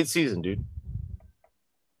 8-8 season, dude.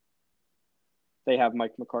 They have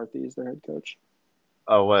Mike McCarthy as their head coach.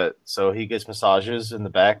 Oh, what? So he gets massages in the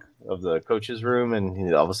back of the coach's room,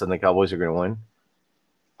 and all of a sudden the Cowboys are going to win?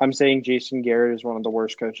 I'm saying Jason Garrett is one of the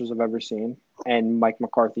worst coaches I've ever seen, and Mike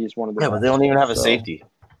McCarthy is one of the best. But they don't even have a safety.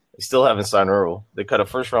 They still haven't signed Earl. They cut a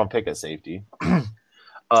first-round pick at safety.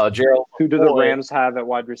 Gerald, who do the Rams have at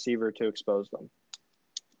wide receiver to expose them?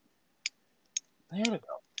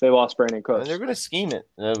 They lost Brandon Cooks. And they're going to scheme it.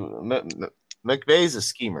 McVay's a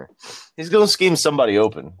schemer. He's going to scheme somebody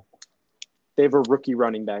open. They have a rookie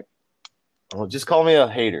running back. Well, just call me a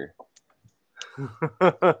hater.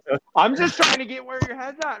 I'm just trying to get where your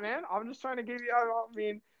head's at, man. I'm just trying to give you. I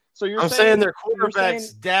mean, so you're. I'm saying their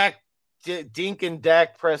quarterbacks, Dink and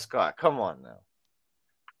Dak Prescott. Come on now.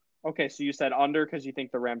 Okay, so you said under because you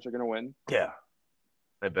think the Rams are going to win. Yeah,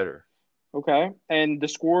 they better. Okay, and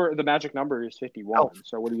the magic number is 51. Oh.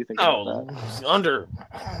 So what do you think about that? Under.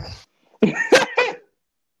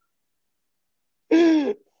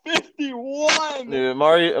 51. Dude,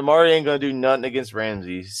 Amari ain't gonna do nothing against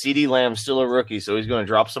Ramsey. CeeDee Lamb's still a rookie, so he's gonna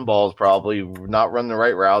drop some balls, probably not run the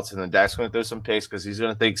right routes, and then Dak's gonna throw some picks because he's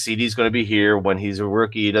gonna think CeeDee's gonna be here when he's a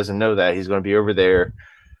rookie. He doesn't know that he's gonna be over there.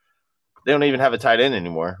 They don't even have a tight end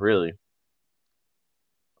anymore, really.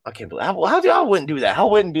 I can't believe how y'all wouldn't do that. How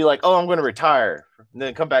wouldn't be like, oh, I'm gonna retire, and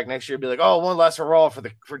then come back next year and be like, oh, one last hurrah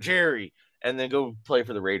for Jerry, and then go play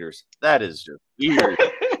for the Raiders. That is just weird.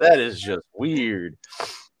 That is just weird.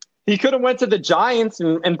 He could have went to the Giants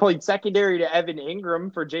and played secondary to Evan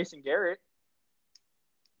Ingram for Jason Garrett.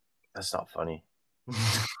 That's not funny.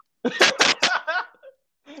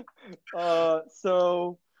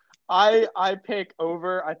 So I pick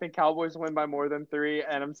over. I think Cowboys win by more than 3,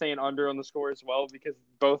 and I'm saying under on the score as well because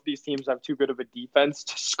both these teams have too good of a defense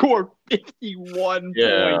to score 51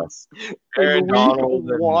 points. Aaron Donald,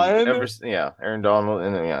 Aaron Donald,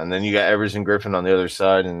 and then you got Evers and Griffin on the other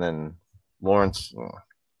side, and then Lawrence.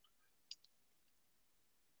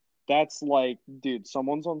 That's like, dude,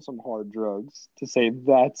 someone's on some hard drugs to say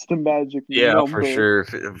that's the magic number. Yeah, for sure.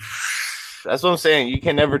 That's what I'm saying. You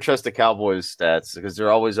can never trust the Cowboys stats because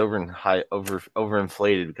they're always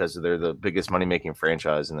overinflated because they're the biggest money making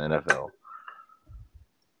franchise in the NFL.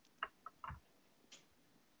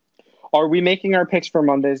 Are we making our picks for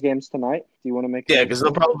Monday's games tonight? Do you want to make? Yeah, because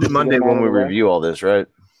it'll probably be Monday when we review all this, right?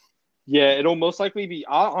 Yeah, it'll most likely be.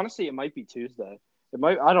 Honestly, it might be Tuesday. It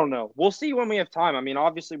might. I don't know. We'll see when we have time. I mean,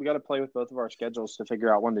 obviously, we got to play with both of our schedules to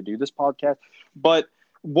figure out when to do this podcast. But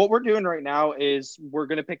what we're doing right now is we're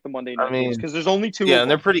going to pick the Monday night games because there's only 2. Yeah, and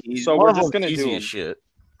they're pretty easy. So we're just going to do them. Shit.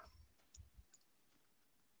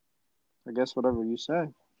 I guess whatever you say.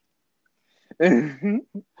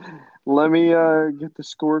 Let me get the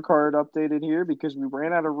scorecard updated here because we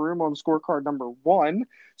ran out of room on scorecard number 1.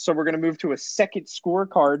 So we're going to move to a second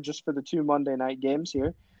scorecard just for the 2 Monday night games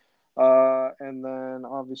here. And then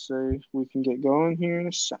obviously we can get going here in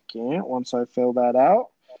a second once I fill that out.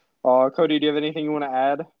 Cody, do you have anything you want to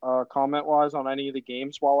add comment-wise on any of the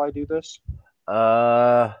games while I do this?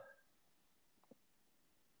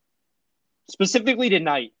 Specifically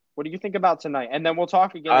tonight. What do you think about tonight? And then we'll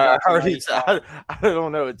talk again about I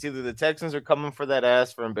don't know. It's either the Texans are coming for that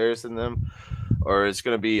ass for embarrassing them, or it's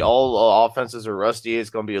going to be all offenses are rusty.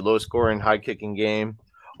 It's going to be a low-scoring, high-kicking game,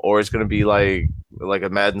 or it's going to be like a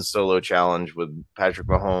Madden solo challenge with Patrick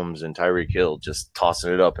Mahomes and Tyreek Hill just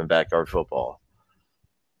tossing it up in backyard football.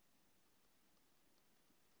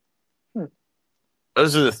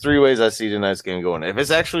 Those are the 3 ways I see tonight's game going. If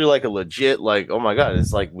it's actually like a legit, like, oh my God,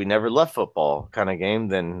 it's like we never left football kind of game,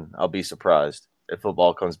 then I'll be surprised if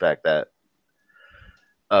football comes back that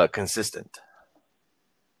consistent.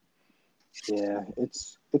 Yeah,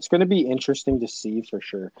 it's going to be interesting to see for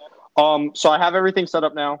sure. So I have everything set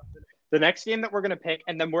up now. The next game that we're going to pick,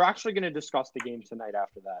 and then we're actually going to discuss the game tonight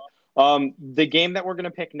after that. The game that we're going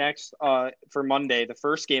to pick next for Monday, the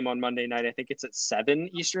first game on Monday night, I think it's at 7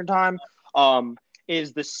 Eastern time,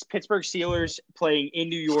 is the Pittsburgh Steelers playing in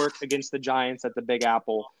New York against the Giants at the Big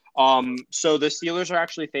Apple. So the Steelers are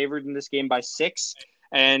actually favored in this game by 6,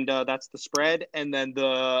 and that's the spread. And then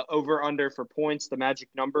the over-under for points, the magic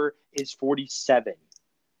number is 47.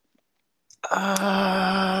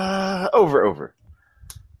 Over.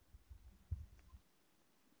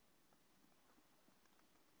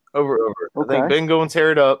 Okay. I think Ben going to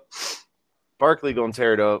tear it up. Barkley going to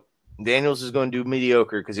tear it up. Daniels is going to do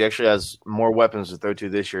mediocre because he actually has more weapons to throw to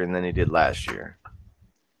this year than he did last year.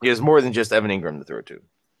 He has more than just Evan Ingram to throw to.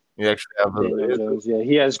 You actually have Daniel Jones. Yeah,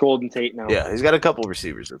 he has Golden Tate now. Yeah, he's got a couple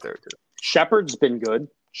receivers up there too. Shepard's been good.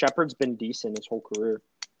 Shepard's been decent his whole career.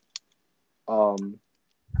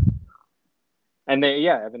 And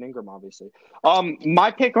Evan Ingram, obviously.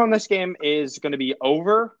 My pick on this game is going to be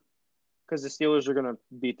over because the Steelers are going to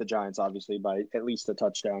beat the Giants, obviously, by at least a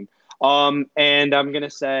touchdown. And I'm going to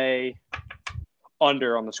say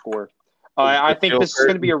under on the score. I think this is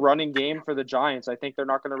going to be a running game for the Giants. I think they're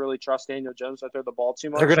not going to really trust Daniel Jones to throw the ball too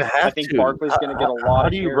much. They're going to have to. I think Barkley's going to get a lot. How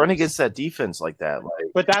do you run against that defense like that?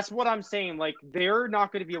 But that's what I'm saying. Like, they're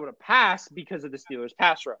not going to be able to pass because of the Steelers'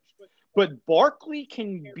 pass rush. But Barkley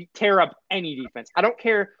can tear up any defense. I don't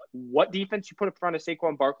care what defense you put in front of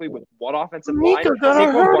Saquon Barkley with what offensive line.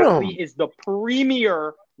 Saquon Barkley is the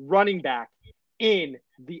premier running back in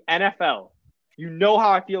the NFL. You know how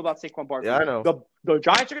I feel about Saquon Barkley. Yeah, I know. The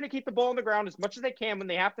Giants are going to keep the ball on the ground as much as they can. When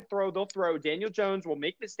they have to throw, they'll throw. Daniel Jones will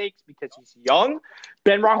make mistakes because he's young.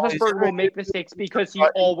 Ben Roethlisberger will make mistakes because he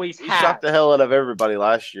always has. He shot the hell out of everybody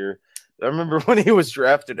last year. I remember when he was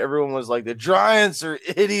drafted, everyone was like, the Giants are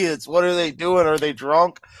idiots. What are they doing? Are they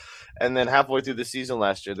drunk? And then halfway through the season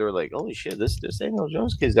last year, they were like, holy shit, this Daniel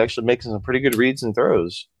Jones kid is actually making some pretty good reads and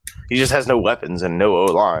throws. He just has no weapons and no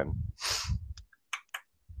O-line.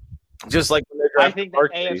 Just like when I think the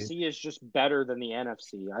AFC is just better than the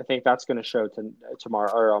NFC. I think that's going to show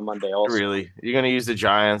tomorrow or on Monday also. Really? You're going to use the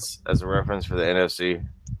Giants as a reference for the NFC?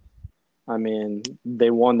 I mean, they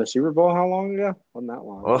won the Super Bowl how long ago? Wasn't that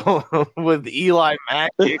long ago. With Eli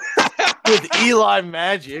Magic.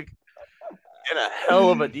 And a hell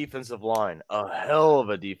of a defensive line. I'll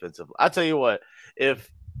tell you what, if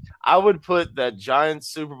I would put that Giants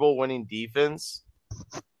Super Bowl winning defense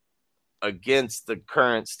against the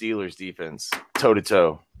current Steelers defense,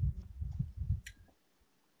 toe-to-toe.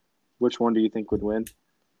 Which one do you think would win?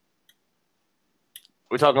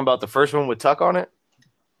 We're talking about the first one with Tuck on it?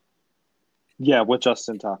 Yeah, with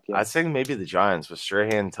Justin Tuck. Yeah. I think maybe the Giants with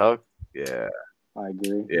Strahan Tuck. Yeah. I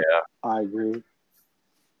agree. Yeah. I agree.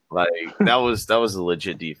 Like that was a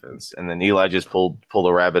legit defense. And then Eli just pulled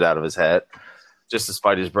a rabbit out of his hat just to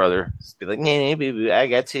spite his brother. Just be like, nah, baby, I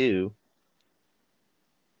got two.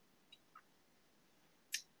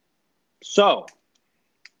 So,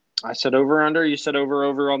 I said over/under. You said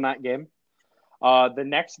over on that game. The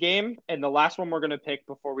next game and the last one we're going to pick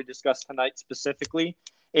before we discuss tonight specifically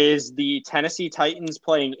is the Tennessee Titans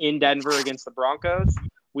playing in Denver against the Broncos.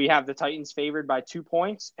 We have the Titans favored by 2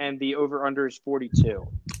 points, and the over/under is 42.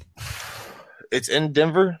 It's in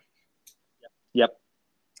Denver? Yep.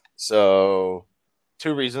 So,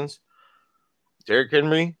 2 reasons. Derrick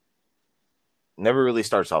Henry never really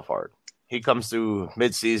starts off hard. He comes through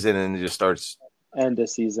midseason and just starts end of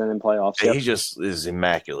season and playoffs. Yep. He just is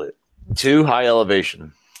immaculate. 2, high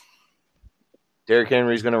elevation. Derrick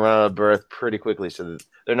Henry's going to run out of breath pretty quickly, so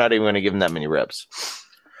they're not even going to give him that many reps.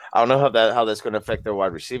 I don't know how that's going to affect their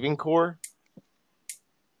wide receiving core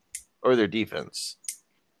or their defense.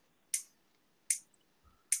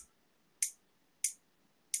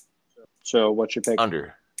 So what's your pick?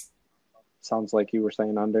 Under. Sounds like you were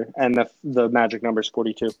saying under. And the magic number is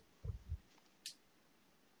 42.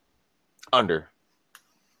 Under.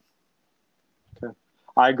 Okay.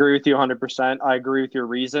 I agree with you 100%. I agree with your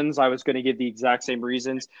reasons. I was going to give the exact same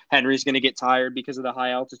reasons. Henry's going to get tired because of the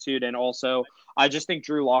high altitude. And also, I just think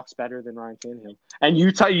Drew Lock's better than Ryan Tannehill. And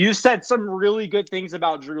you said some really good things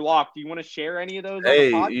about Drew Lock. Do you want to share any of those on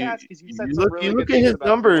the podcast? Because you look at his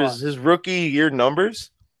numbers, his rookie year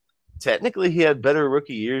numbers. Technically, he had better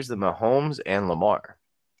rookie years than Mahomes and Lamar.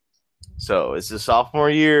 So it's his sophomore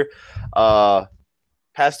year.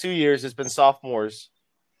 Past 2 years, it's been sophomores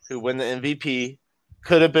who win the MVP.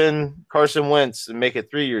 Could have been Carson Wentz and make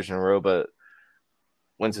it 3 years in a row, but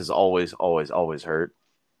Wentz is always hurt.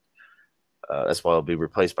 That's why he'll be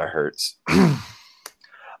replaced by Hurts. So,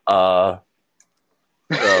 I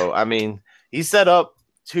mean, he's set up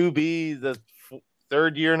to be the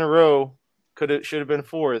 3rd year in a row. Should have been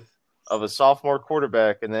 4th of a sophomore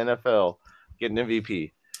quarterback in the NFL getting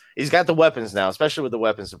MVP. He's got the weapons now, especially with the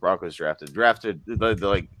weapons the Broncos drafted.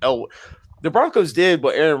 The Broncos did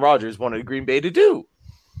what Aaron Rodgers wanted Green Bay to do.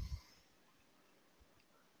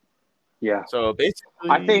 Yeah. So basically,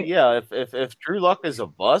 I think if Drew Luck is a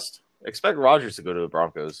bust, expect Rodgers to go to the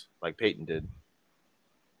Broncos like Peyton did.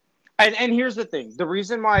 And here's the thing: the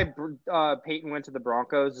reason why Peyton went to the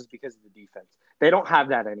Broncos is because of the defense. They don't have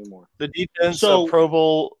that anymore. The defense, a Pro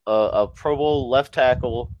Bowl left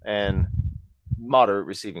tackle, and moderate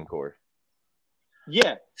receiving core.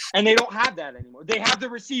 Yeah, and they don't have that anymore. They have the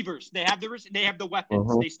receivers. They have the weapons.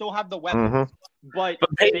 Mhm. They still have the weapons, but But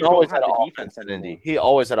they Peyton don't always have had the an defense offense in anymore. Indy. He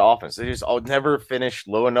always had offense. They just never finished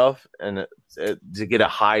low enough and to get a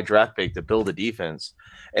high draft pick to build a defense.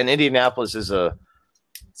 And Indianapolis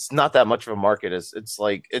it's not that much of a market. This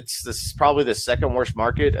is probably the second worst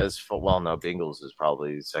market no, Bengals is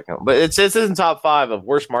probably second, but it's in top 5 of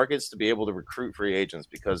worst markets to be able to recruit free agents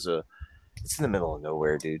because it's in the middle of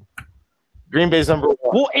nowhere, dude. Green Bay's number 1.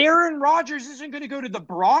 Well, Aaron Rodgers isn't going to go to the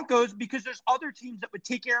Broncos because there's other teams that would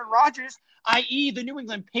take Aaron Rodgers, i.e., the New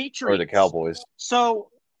England Patriots Or the Cowboys.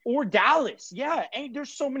 Or Dallas. Yeah, and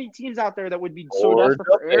there's so many teams out there that would be so Or desperate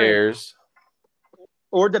the for Aaron. Bears.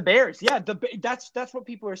 Or the Bears. Yeah, that's what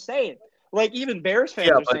people are saying. Like, even Bears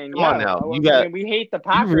fans are saying, come on now. We hate the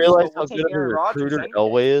Packers. You realize but we'll how take good of a Aaron Rodgers recruiter anyway.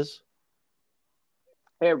 Elway is?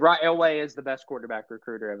 Hey, Elway is the best quarterback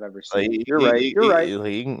recruiter I've ever seen. You're right.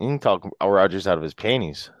 He can talk Rodgers out of his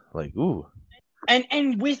panties. Like, ooh.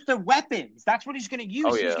 And with the weapons, that's what he's going to use.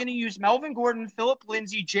 Oh, yeah. He's going to use Melvin Gordon, Philip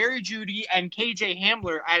Lindsay, Jerry Jeudy, and KJ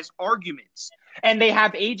Hamler as arguments. And they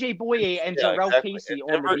have AJ Boye and Jarrell Casey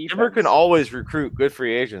on the defense. Denver can always recruit good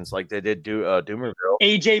free agents like they did Doomerville.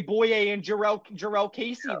 AJ Boye and Jarrell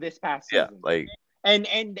Casey this past season.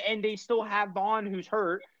 And they still have Vaughn, who's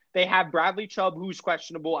hurt. They have Bradley Chubb, who's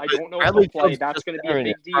questionable. I don't know if he'll play. That's going to be a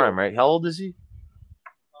big deal. Prime, right? How old is he?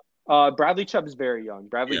 Bradley Chubb is very young.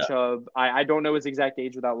 Chubb, I don't know his exact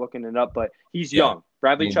age without looking it up, but he's young.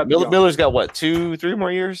 Bradley Chubb. Miller's got what, 2-3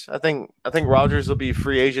 more years? I think Rodgers will be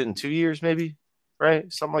free agent in 2 years, maybe.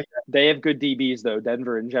 Right? Something like that. They have good DBs though,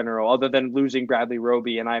 Denver in general, other than losing Bradley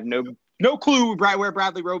Roby, and I have no clue where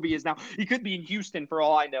Bradley Roby is now. He could be in Houston for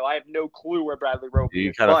all I know. I have no clue where Bradley Roby is.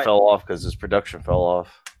 He kind of fell off because his production fell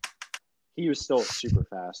off. He was still super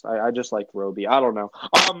fast. I just like Roby. I don't know.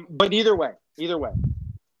 But either way,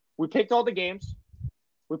 we picked all the games.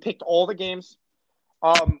 We're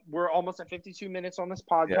almost at 52 minutes on this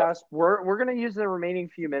podcast. Yeah. We're going to use the remaining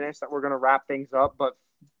few minutes that we're going to wrap things up. But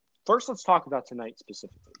first, let's talk about tonight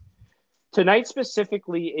specifically. Tonight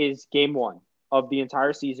specifically is game 1 of the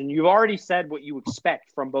entire season. You've already said what you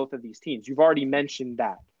expect from both of these teams. You've already mentioned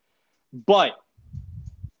that. But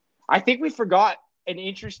I think we forgot an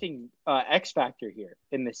interesting X factor here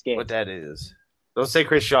in this game. What that is? Don't say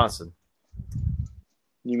Chris Johnson.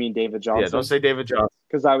 You mean David Johnson? Yeah, don't say David Johnson.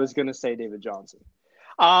 Because I was going to say David Johnson.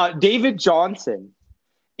 David Johnson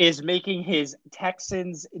is making his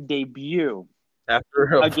Texans debut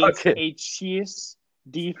against a Chiefs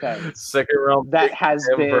defense. Second round that has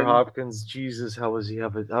been for Hopkins. Jesus, how does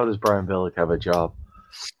Brian Billick have a job?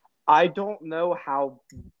 I don't know how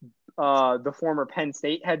the former Penn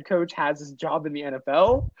State head coach has his job in the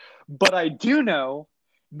NFL, but I do know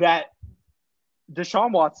that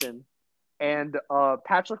Deshaun Watson and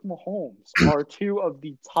Patrick Mahomes are 2 of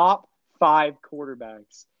the top 5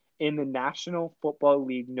 quarterbacks in the National Football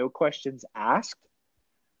League. No questions asked.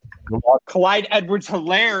 Clyde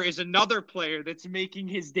Edwards-Helaire is another player that's making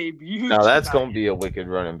his debut. Now that's going to be a wicked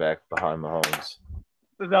running back behind Mahomes.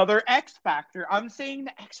 Another X factor. I'm saying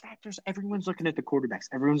the X factors. Everyone's looking at the quarterbacks.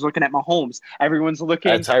 Everyone's looking at Mahomes. Everyone's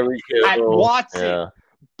looking at Watson.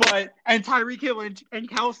 Yeah. And Tyreek Hill and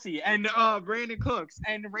Kelsey and Brandon Cooks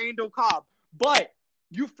and Randall Cobb. But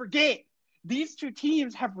you forget these 2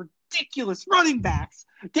 teams have ridiculous running backs.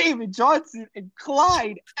 David Johnson and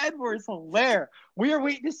Clyde Edwards-Helaire. We are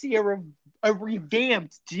waiting to see a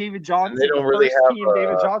revamped David Johnson. They don't really have team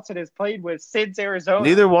David Johnson has played with since Arizona.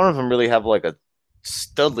 Neither one of them really have like a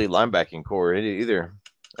studly linebacking core either.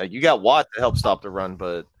 Like, you got Watt to help stop the run,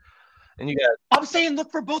 I'm saying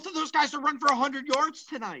look for both of those guys to run for 100 yards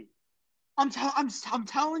tonight. I'm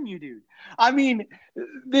telling you, dude. I mean,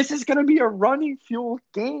 this is going to be a running fuel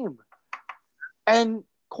game. And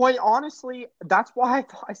quite honestly, that's why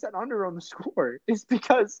I said under on the score, is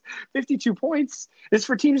because 52 points is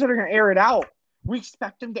for teams that are going to air it out. We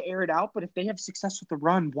expect them to air it out, but if they have success with the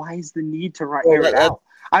run, why is the need to air it out?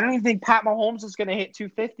 I don't even think Pat Mahomes is going to hit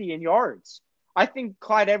 250 in yards. I think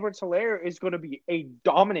Clyde Edwards-Helaire is going to be a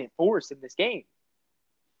dominant force in this game.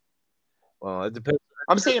 Well, it depends.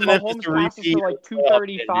 I'm saying Mahomes passes for like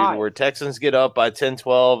 235. Where Texans get up by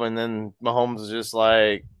 10-12, and then Mahomes is just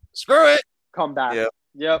like, screw it. Come back.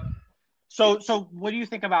 Yep. So what do you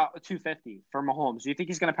think about 250 for Mahomes? Do you think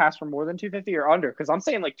he's going to pass for more than 250 or under? Because I'm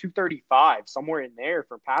saying like 235, somewhere in there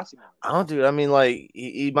for passing. Oh, dude. I mean, like,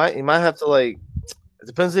 he might have to, like, it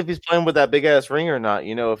depends if he's playing with that big ass ring or not.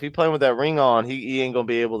 You know, if he's playing with that ring on, he ain't gonna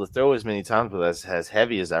be able to throw as many times with as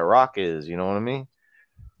heavy as that rock is. You know what I mean?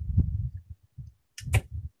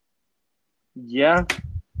 Yeah.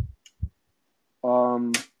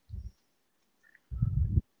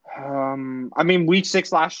 I mean, week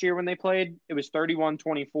 6 last year when they played, it was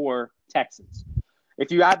 31-24 Texans.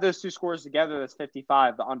 If you add those two scores together, that's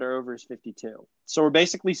 55. The under-over is 52. So we're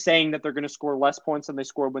basically saying that they're going to score less points than they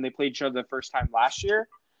scored when they played each other the first time last year.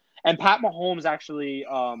 And Pat Mahomes actually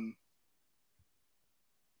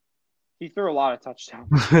he threw a lot of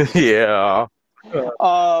touchdowns. Yeah.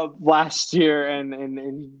 Last year and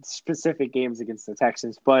in specific games against the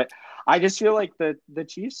Texans. But I just feel like the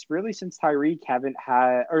Chiefs really since Tyreek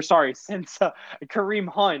since Kareem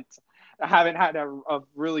Hunt haven't had a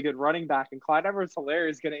really good running back, and Clyde Edwards-Helaire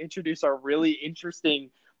is going to introduce a really interesting,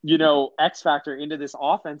 X factor into this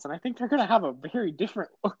offense, and I think they're going to have a very different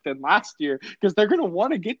look than last year because they're going to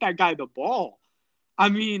want to get that guy the ball. I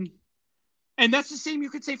mean, and that's the same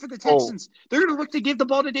you could say for the Texans. They're going to look to give the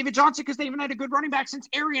ball to David Johnson because they haven't had a good running back since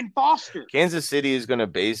Arian Foster. Kansas City is going to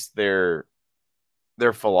base their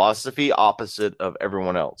philosophy opposite of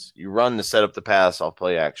everyone else. You run to set up the pass off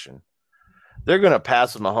play action. They're going to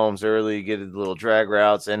pass with Mahomes early, get his little drag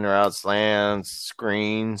routes, in routes, slants,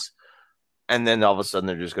 screens, and then all of a sudden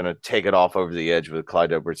they're just going to take it off over the edge with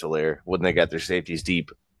Clyde Edwards-Helaire when they got their safeties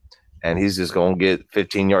deep. And he's just going to get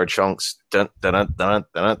 15-yard chunks down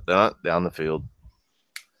the field.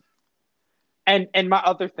 And my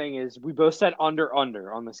other thing is we both said under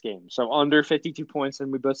on this game. So under 52 points,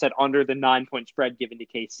 and we both said under the 9-point spread given to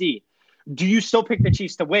KC. Do you still pick the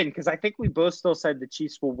Chiefs to win? Because I think we both still said the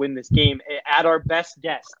Chiefs will win this game. At our best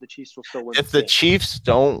guess, the Chiefs will still win If this the game. Chiefs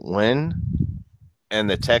don't win and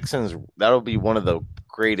the Texans, that'll be one of the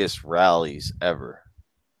greatest rallies ever.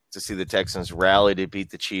 To see the Texans rally to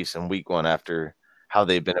beat the Chiefs in week 1 after how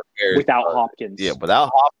they've been embarrassed. Without Hopkins. Yeah,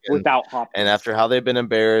 without Hopkins. And And after how they've been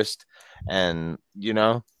embarrassed and,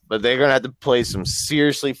 but they're going to have to play some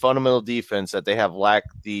seriously fundamental defense that they have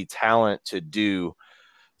lacked the talent to do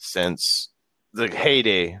since the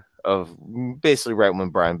heyday of basically right when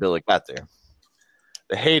Brian Billick got there.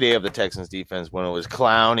 The heyday of the Texans defense when it was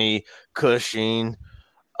Clowney, Cushing,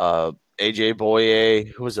 AJ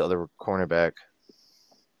Boye. Who was the other cornerback?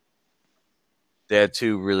 They had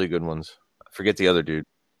 2 really good ones. I forget the other dude.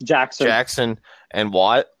 Jackson and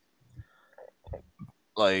Watt.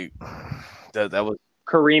 Like that was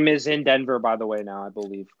Kareem is in Denver, by the way, now, I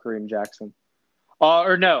believe. Kareem Jackson.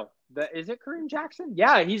 Or no. Is it Kareem Jackson?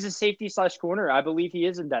 Yeah, he's a safety/corner. I believe he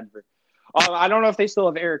is in Denver. I don't know if they still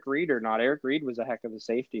have Eric Reed or not. Eric Reed was a heck of a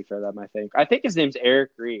safety for them, I think. I think his name's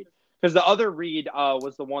Eric Reed. Because the other Reed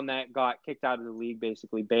was the one that got kicked out of the league,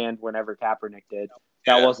 basically banned whenever Kaepernick did.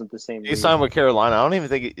 That wasn't the same. He signed with Carolina. I don't even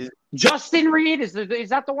think it is. Justin Reed? Is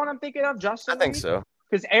that the one I'm thinking of? Justin I think Reed? so.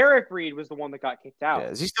 Because Eric Reed was the one that got kicked out. Yeah.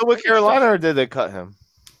 Is he still with Carolina or did they cut him?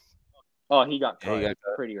 Oh, he got cut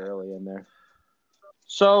pretty early in there.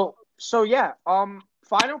 So yeah.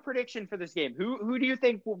 Final prediction for this game. Who do you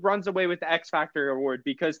think runs away with the X Factor award?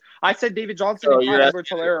 Because I said David Johnson and Clyde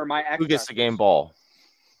Edwards-Helaire are my X Factor. Who gets the game ball?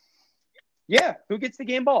 Yeah, who gets the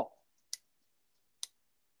game ball?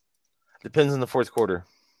 Depends on the fourth quarter.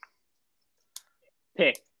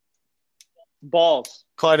 Pick. Balls.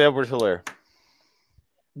 Clyde Edwards-Helaire.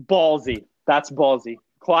 Ballsy. That's ballsy.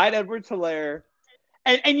 Clyde Edwards-Helaire.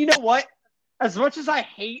 And you know what? As much as I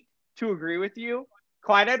hate to agree with you,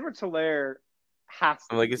 Clyde Edwards-Helaire has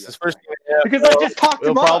to. Like it's his first game. Because I just talked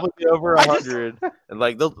him up. It'll probably be over 100. And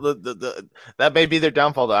like that may be their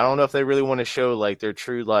downfall though. I don't know if they really want to show like their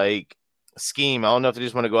true like scheme. I don't know if they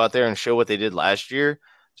just want to go out there and show what they did last year.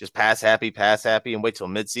 Just pass happy, and wait till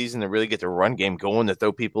midseason to really get the run game going to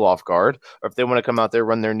throw people off guard. Or if they want to come out there,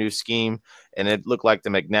 run their new scheme, and it looked like the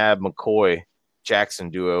McNabb-McCoy Jackson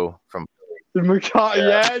duo from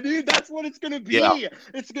yeah, dude, that's what it's going to be. Yeah.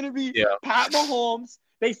 It's going to be Pat Mahomes.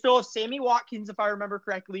 They still have Sammy Watkins, if I remember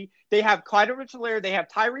correctly. They have Clyde Edwards-Helaire. They have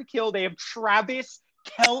Tyreek Hill. They have Travis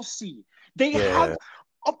Kelce. They have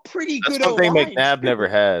a pretty good O-line. That's one thing McNabb never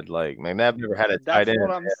had. Like, McNabb never had a tight end. That's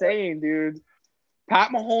what I'm saying, dude.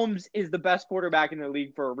 Pat Mahomes is the best quarterback in the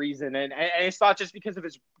league for a reason, and it's not just because of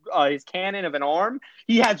his cannon of an arm.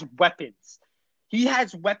 He has weapons. He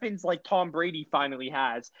has weapons like Tom Brady finally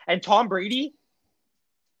has. And Tom Brady,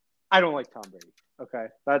 I don't like Tom Brady. Okay,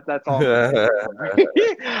 that's all.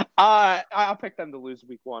 I'll pick them to lose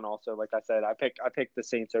week 1. Also, like I said, I picked the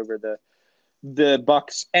Saints over the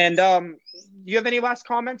Bucks. And do you have any last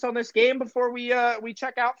comments on this game before we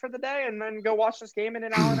check out for the day and then go watch this game in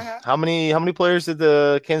an hour and a half? How many players did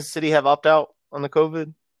the Kansas City have opt out on the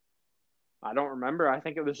COVID? I don't remember. I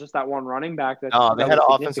think it was just that one running back. They had an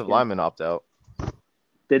offensive lineman opt out.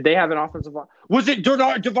 Did they have an offensive line? Was it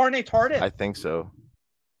DeVarnay Tardif? I think so.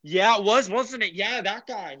 Yeah, it was, wasn't it? Yeah, that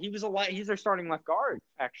guy. He's their starting left guard,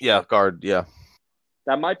 actually. Yeah, guard, yeah.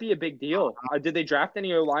 That might be a big deal. Did they draft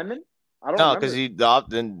any O-linemen? I don't No, remember.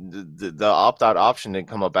 because the opt out option didn't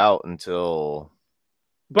come about until.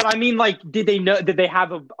 But I mean, like, did they know? Did they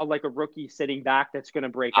have a rookie sitting back that's going to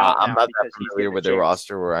break out I'm now not that because he's familiar getting with a their chance?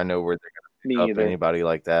 roster where I know where they're Me going to pick up either. anybody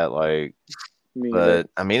like that. Like, Me but either.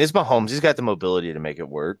 I mean, it's Mahomes. He's got the mobility to make it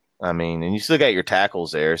work. I mean, and you still got your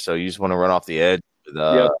tackles there, so you just want to run off the edge with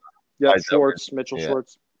Yep. guys Schwartz, Mitchell yeah.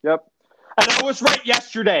 Schwartz. Yep. And I was right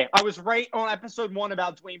yesterday. I was right on episode 1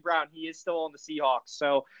 about Dwayne Brown. He is still on the Seahawks,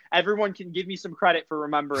 so everyone can give me some credit for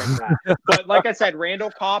remembering that. But like I said, Randall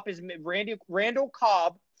Cobb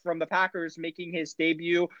from the Packers making his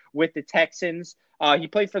debut with the Texans. He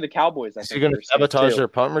played for the Cowboys. Is he going to sabotage their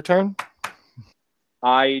punt return?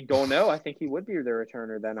 I don't know. I think he would be their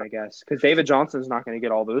returner then, I guess, because David Johnson's not going to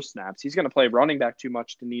get all those snaps. He's going to play running back too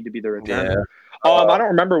much to need to be the returner. Yeah. I don't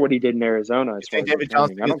remember what he did in Arizona. You think David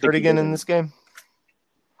Johnson gets hurt again in this game?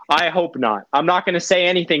 I hope not. I'm not going to say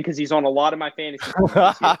anything because he's on a lot of my fantasy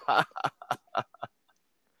teams.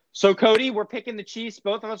 So, Cody, we're picking the Chiefs.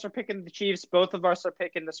 Both of us are picking the Chiefs. Both of us are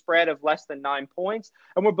picking the spread of less than 9 points.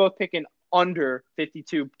 And we're both picking under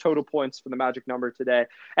 52 total points for the magic number today.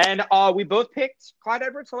 And we both picked Clyde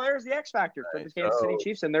Edwards-Helaire as the X factor for the Kansas City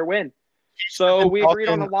Chiefs and their win. So we agreed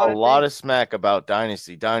on a lot of smack about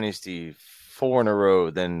Dynasty 4 in a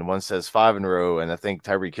row. Then one says 5 in a row. And I think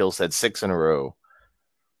Tyreek Hill said 6 in a row.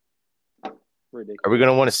 Ridiculous. Are we going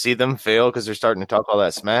to want to see them fail because they're starting to talk all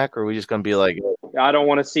that smack? Or are we just going to be like, I don't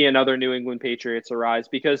want to see another New England Patriots arise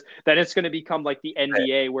because then it's going to become like the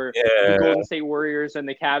NBA where the Golden State Warriors and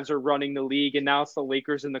the Cavs are running the league, and now it's the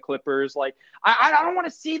Lakers and the Clippers. Like, I don't want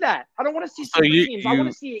to see that. I don't want to see super teams. I want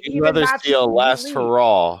to see even rather see a last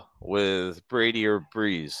hurrah with Brady or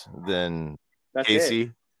Breeze than Casey.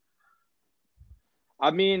 It.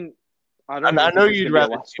 I mean, I know you'd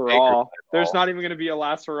rather last for all. There's not even going to be a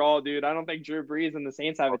last for all, dude. I don't think Drew Brees and the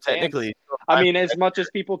Saints have a chance. Technically, I mean, as much as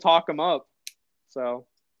people talk him up. So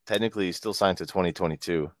technically, he's still signed to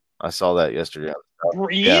 2022. I saw that yesterday.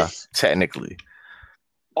 Brees? Yeah, technically.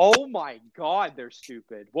 Oh my God, they're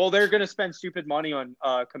stupid. Well, they're gonna spend stupid money on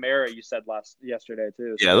Kamara. You said yesterday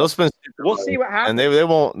too. So. Yeah, they'll spend. We'll see what happens. And they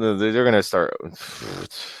won't. They're gonna start.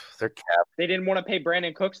 They're capped. They didn't want to pay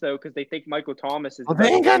Brandon Cooks though because they think Michael Thomas is. Well, they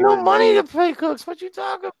ain't got no money to pay Cooks. What you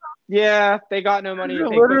talking about? Yeah, they got no money to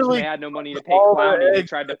pay Cooks. They had no money to pay Clowney. They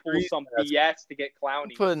tried to pull some BS to get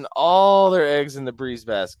Clowney. Putting all their eggs in the Breeze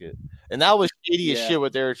basket, and that was shady as shit.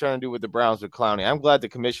 What they were trying to do with the Browns with Clowney. I'm glad the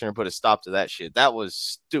commissioner put a stop to that shit. That was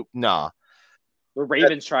stupid. Nah. The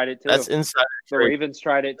Ravens tried it too. That's insider. The Ravens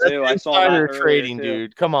tried it too. I saw that trading,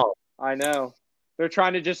 dude. Come on. I know. They're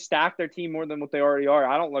trying to just stack their team more than what they already are.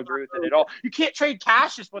 I don't agree with it at all. You can't trade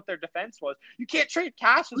cash is what their defense was. You can't trade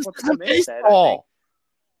cash is what the committee said.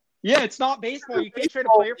 Yeah, it's not baseball. You can't trade a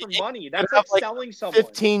player for money. That's like selling someone.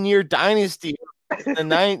 15-year dynasty. The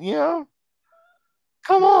ninth,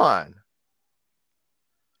 Come on.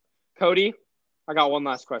 Cody, I got one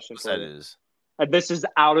last question for you. That is. And this is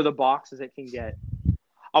out of the box as it can get.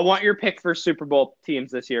 I want your pick for Super Bowl teams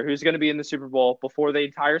this year. Who's going to be in the Super Bowl before the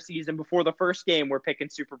entire season, before the first game? We're picking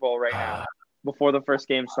Super Bowl right now. Before the first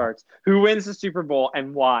game starts. Who wins the Super Bowl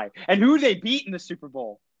and why? And who they beat in the Super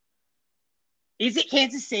Bowl? Is it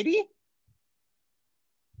Kansas City?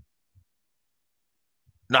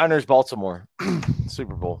 Niners, Baltimore.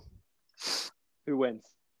 Super Bowl. Who wins?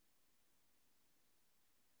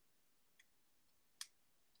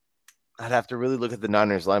 I'd have to really look at the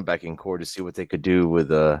Niners linebacking core to see what they could do with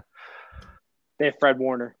They have Fred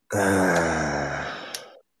Warner.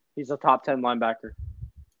 He's a top 10 linebacker.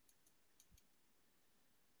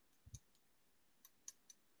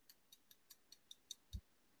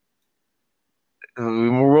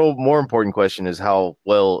 More important question is how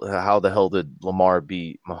the hell did Lamar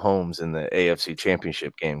beat Mahomes in the AFC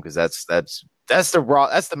Championship game? Because that's the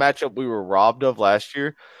matchup we were robbed of last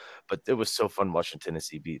year. But it was so fun watching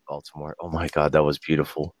Tennessee beat Baltimore. Oh my God, that was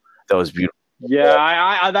beautiful. Yeah,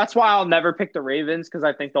 I that's why I'll never pick the Ravens because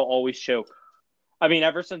I think they'll always choke. I mean,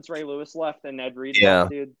 ever since Ray Lewis left and Ed Reed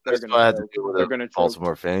left, dude, they're going to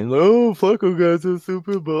Baltimore fan. Oh, Flacco got the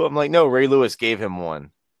Super Bowl. I'm like, no, Ray Lewis gave him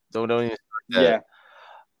one. Don't even start that. Yeah.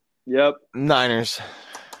 Yep. Niners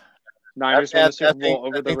win the Super Bowl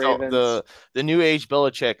over the Ravens. The new age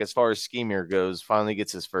Belichick, as far as scheme goes, finally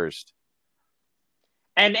gets his first.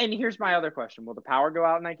 And here's my other question: will the power go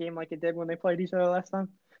out in that game like it did when they played each other last time?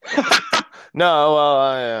 No, well,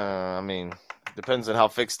 I mean, depends on how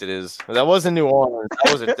fixed it is. That wasn't New Orleans.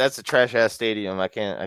 That's a trash ass stadium. I can't